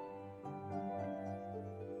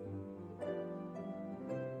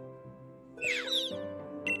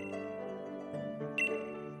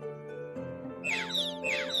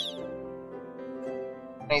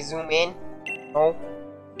 Can I zoom in? No.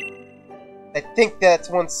 I think that's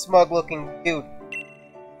one smug-looking dude.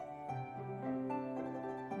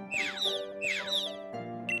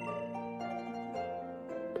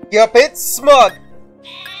 Yup, it's smug!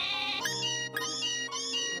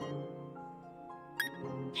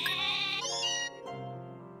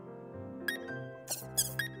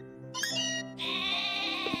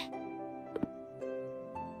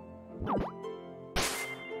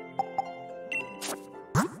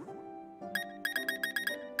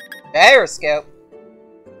 Gyroscope?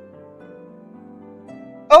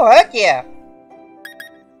 Oh, heck yeah!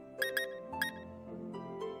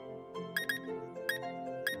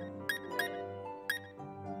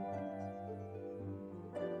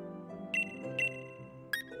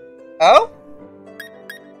 Oh?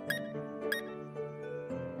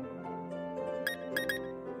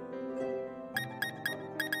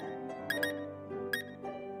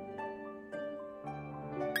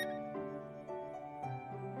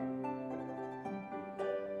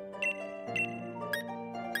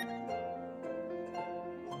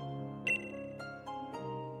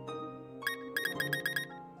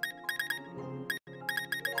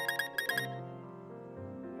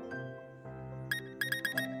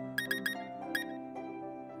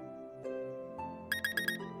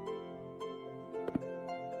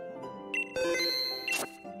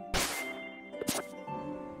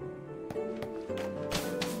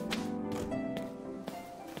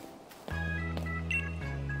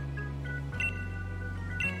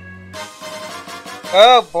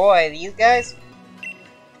 Oh boy, these guys?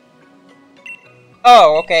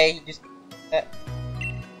 Oh, okay, you just...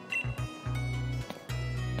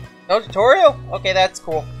 No tutorial? Okay, that's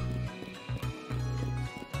cool.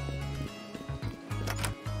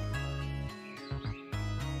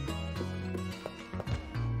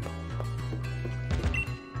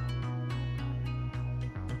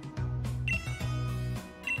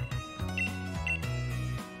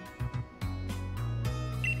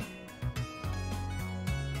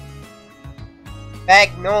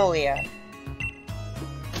 Magnolia.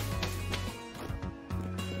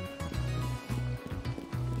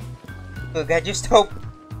 Look, I just hope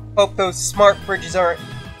those smart bridges aren't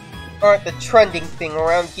the trending thing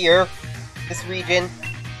around here, this region.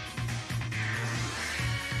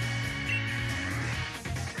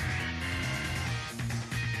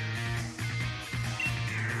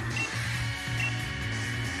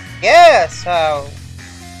 Yes, how?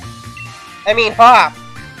 I mean, Hop.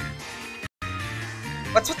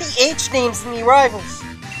 What's with the H names in the rivals?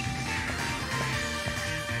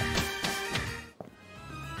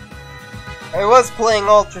 I was playing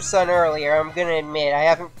Ultra Sun earlier, I'm gonna admit. I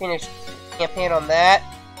haven't finished the campaign on that.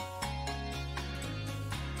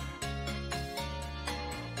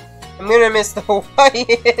 I'm gonna miss the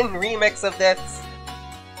Hawaiian remix of this.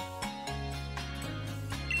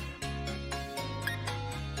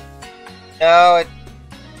 No,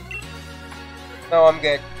 I'm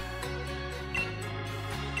good.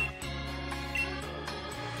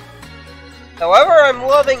 However, I'm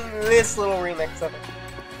loving this little remix of it.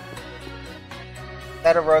 Is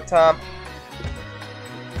that a Rotom?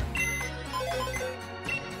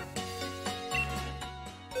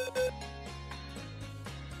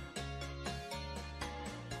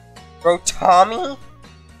 Rotami?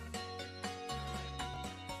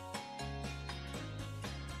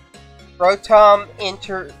 Rotom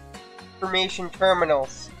information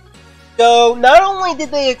terminals. So, not only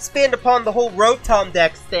did they expand upon the whole Rotom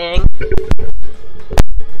Dex thing,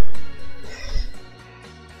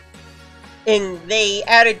 and they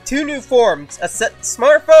added 2 new forms, a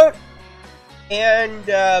smartphone and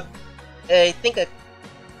I think a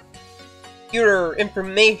computer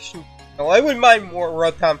information. Oh, I wouldn't mind more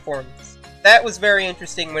Rotom forms. That was very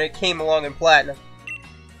interesting when it came along in Platinum.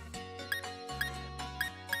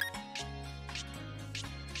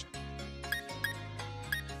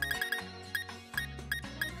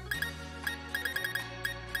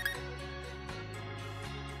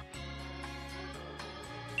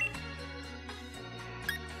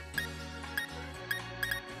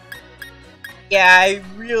 Yeah, I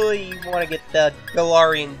really want to get the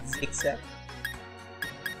Galarian Zigzag.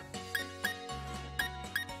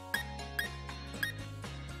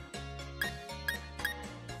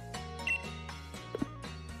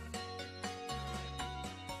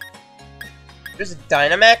 There's a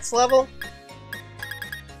Dynamax level?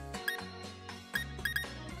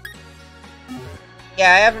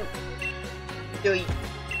 Yeah, I haven't really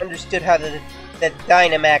understood how the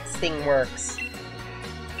Dynamax thing works.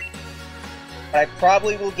 But I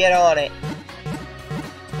probably will get on it.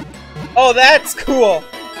 Oh, that's cool!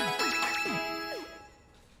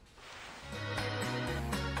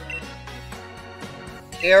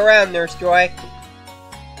 Stay around, Nurse Joy.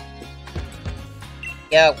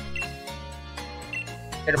 Yo.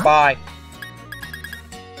 Here to buy.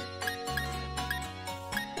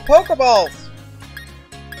 Pokeballs!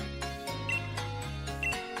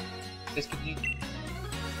 This could use...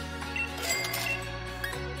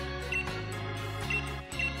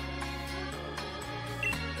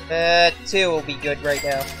 2 will be good right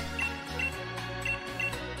now.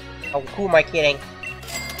 Oh, who am I kidding?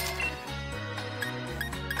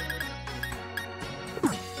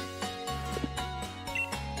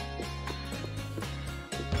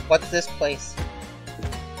 What's this place?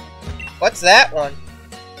 What's that one?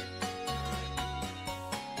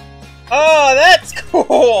 Oh, that's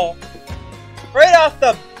cool! Right off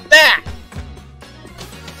the that!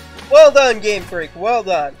 Well done, Game Freak. Well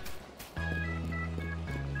done.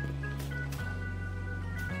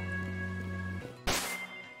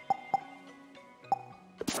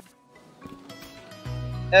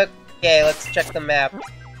 Okay, let's check the map.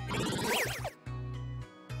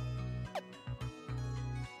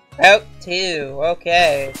 Route 2.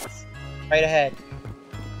 Okay, it's right ahead.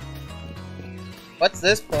 What's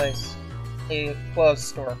this place? A clothes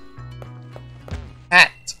store.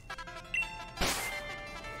 Hat.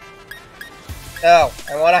 No,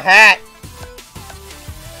 I want a hat.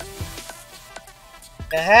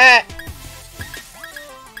 A hat.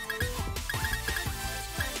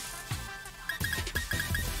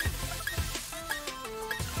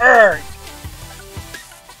 Urgh.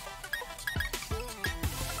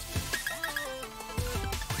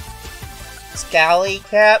 Scally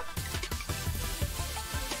cap.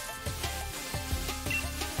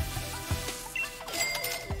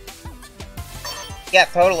 Yeah,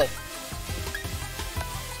 totally.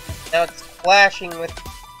 Now it's flashing with...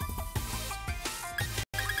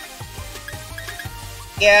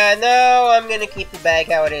 Yeah, no, I'm gonna keep the bag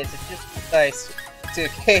how it is. It's just a nice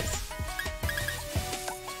suitcase.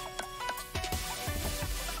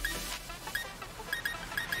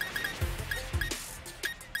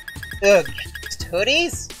 Ugh, just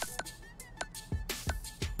hoodies?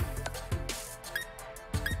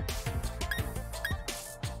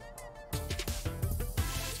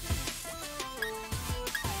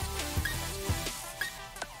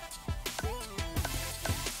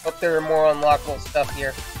 Hope there are more unlockable stuff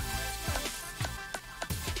here.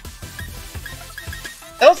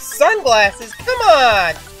 Those sunglasses, come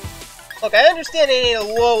on! Look, I understand it ain't a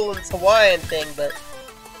Lowlands Hawaiian thing, but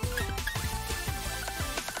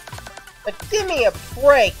give me a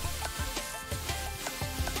break!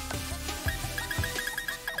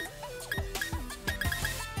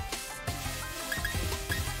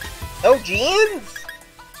 No jeans?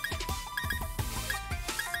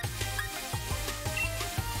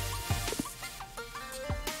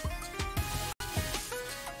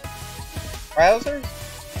 Trousers?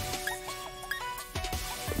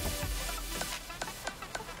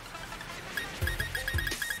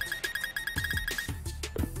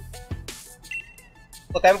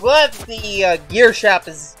 Look, I'm glad the gear shop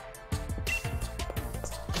is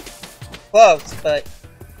close, but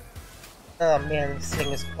oh man, this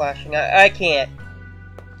thing is flashing. I can't.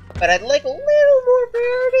 But I'd like a little more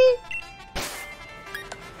variety.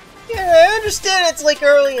 Yeah, I understand it's like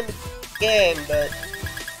early in the game, but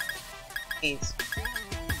jeez.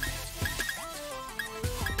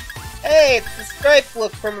 Hey, it's the stripe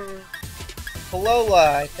look from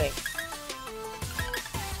Alola, I think.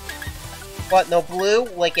 What, no blue?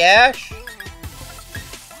 Like Ash?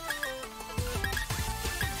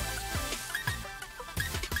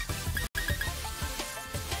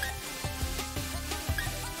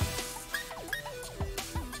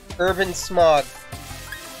 Urban smog.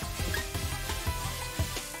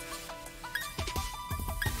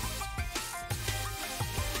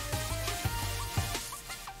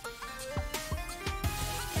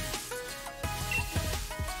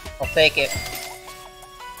 I'll take it.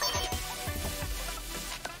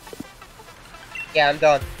 Yeah, I'm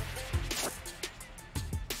done.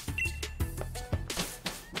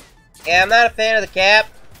 Yeah, I'm not a fan of the cap,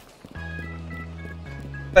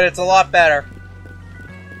 but it's a lot better.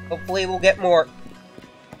 Hopefully we'll get more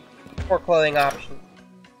clothing options.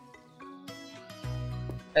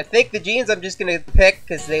 I think the jeans I'm just gonna pick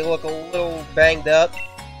because they look a little banged up.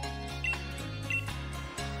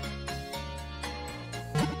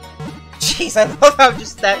 Jeez, I love how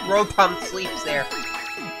just that Rotom sleeps there.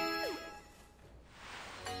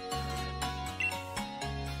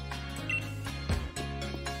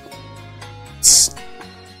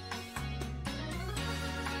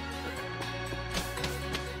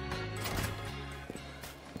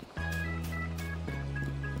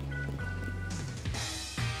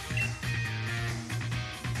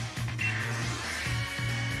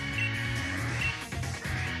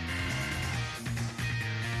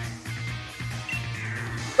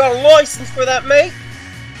 Got a license for that, mate?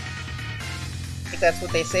 I think that's what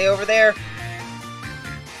they say over there.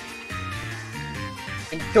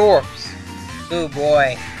 Endorse. Ooh,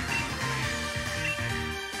 boy.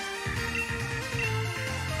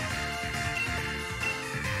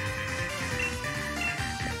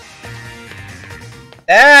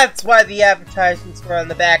 That's why the advertisements were on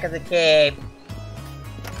the back of the cave.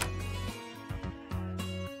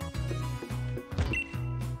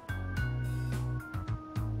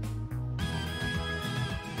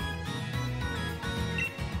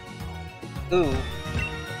 Ooh.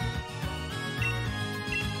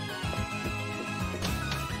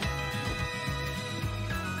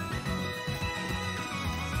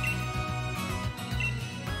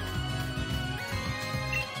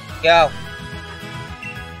 Go.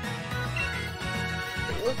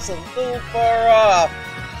 It looks a little far off.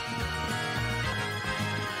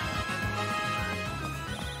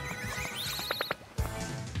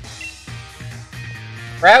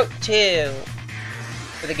 Route 2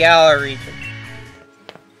 for the Galar region.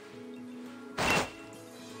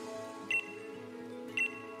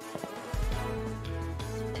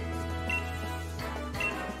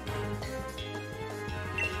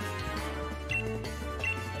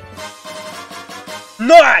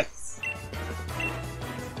 Nice!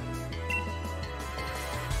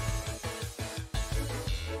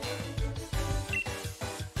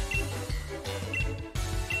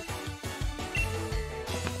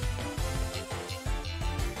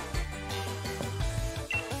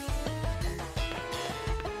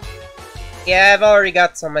 Yeah, I've already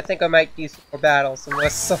got some. I think I might do some more battles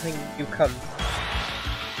unless something new comes.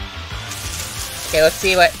 Okay, let's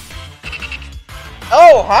see what...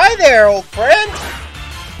 Oh, hi there, old friend!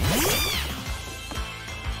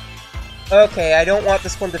 Okay, I don't want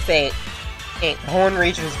this one to fade. The Horn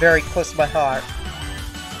region is very close to my heart.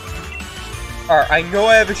 Alright, I know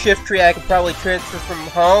I have a shift tree I could probably transfer from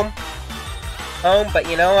home, but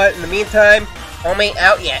you know what? In the meantime, home ain't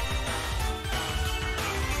out yet.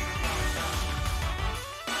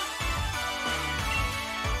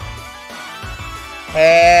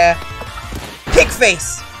 Kick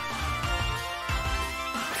face!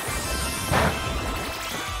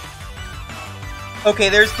 Okay,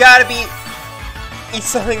 there's gotta be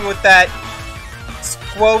something with that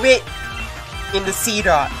Squovit in the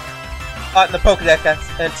C-Dot. In the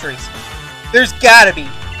Pokédex entries. There's gotta be.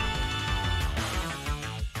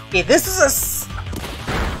 Okay, this is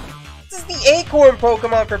the Acorn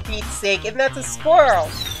Pokemon for Pete's sake, and that's a squirrel!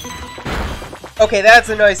 Okay, that's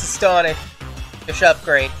a nice Astonish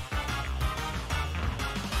upgrade.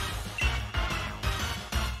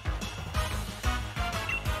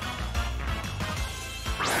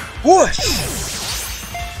 Whoosh!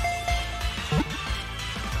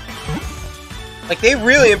 Like, they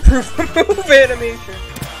really improved the move animation.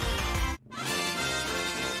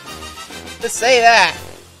 Just say that.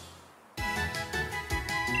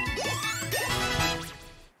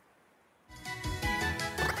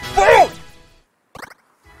 Boom!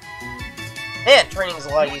 Man, training's a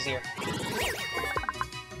lot easier.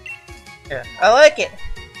 Yeah, I like it.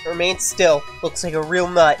 It remains still. Looks like a real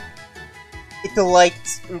nut. It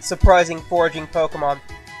delights in surprising foraging Pokemon.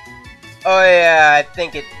 Oh yeah, I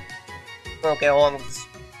think it won't get along with the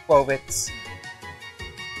Squovits.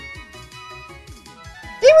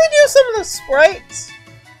 Did we do some of the sprites?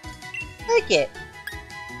 I like it.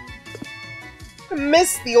 I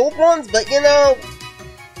miss the old ones, but you know...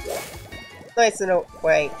 Nice in a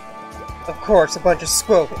way. Of course, a bunch of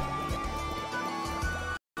Squovits.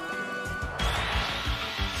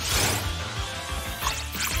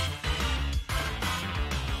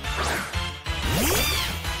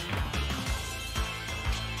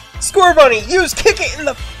 Scorbunny, use Kick It in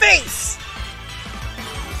the face!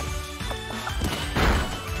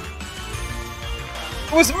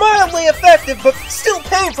 It was mildly effective, but still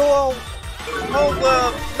painful,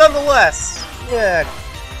 nonetheless. Yeah.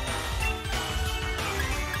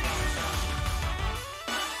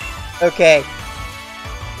 Okay.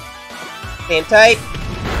 Same type.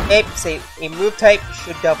 Okay, say a move type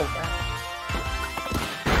should double that.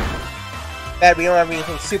 Bad, we don't have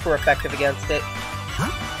anything super effective against it.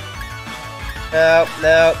 Nope,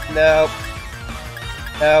 nope, nope.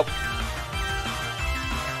 Nope.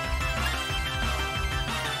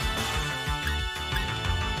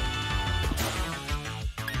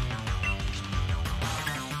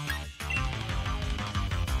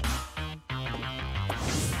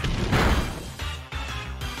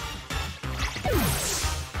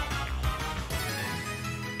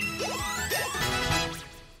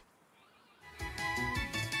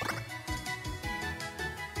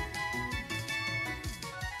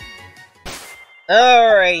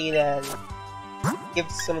 Alrighty then.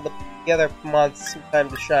 Give some of the other monsters some time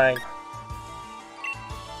to shine.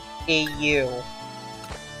 Hey, you.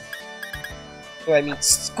 So I mean,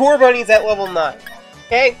 Scorbunny's at level 9.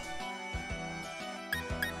 Okay?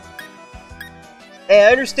 Hey,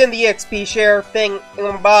 I understand the XP share thing,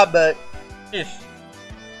 Bob, but...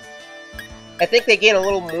 I think they gain a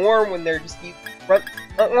little more when they're just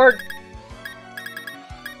frontward.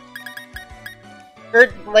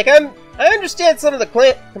 Like, I understand some of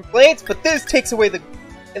the complaints, but this takes away the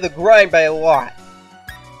grind by a lot.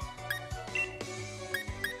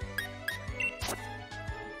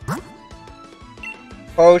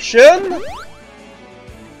 Potion?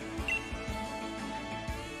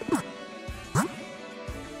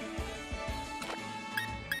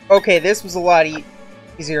 Okay, this was a lot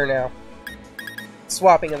easier now.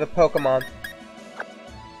 Swapping of the Pokemon.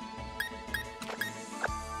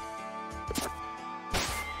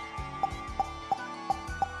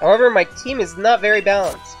 However, my team is not very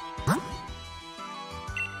balanced.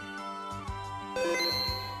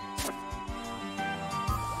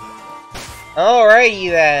 Alrighty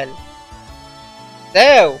then.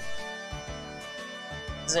 So,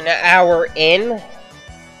 it's an hour in.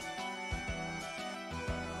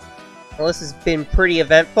 Well, this has been pretty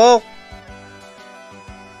eventful.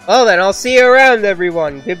 Well then, I'll see you around,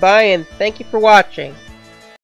 everyone. Goodbye, and thank you for watching.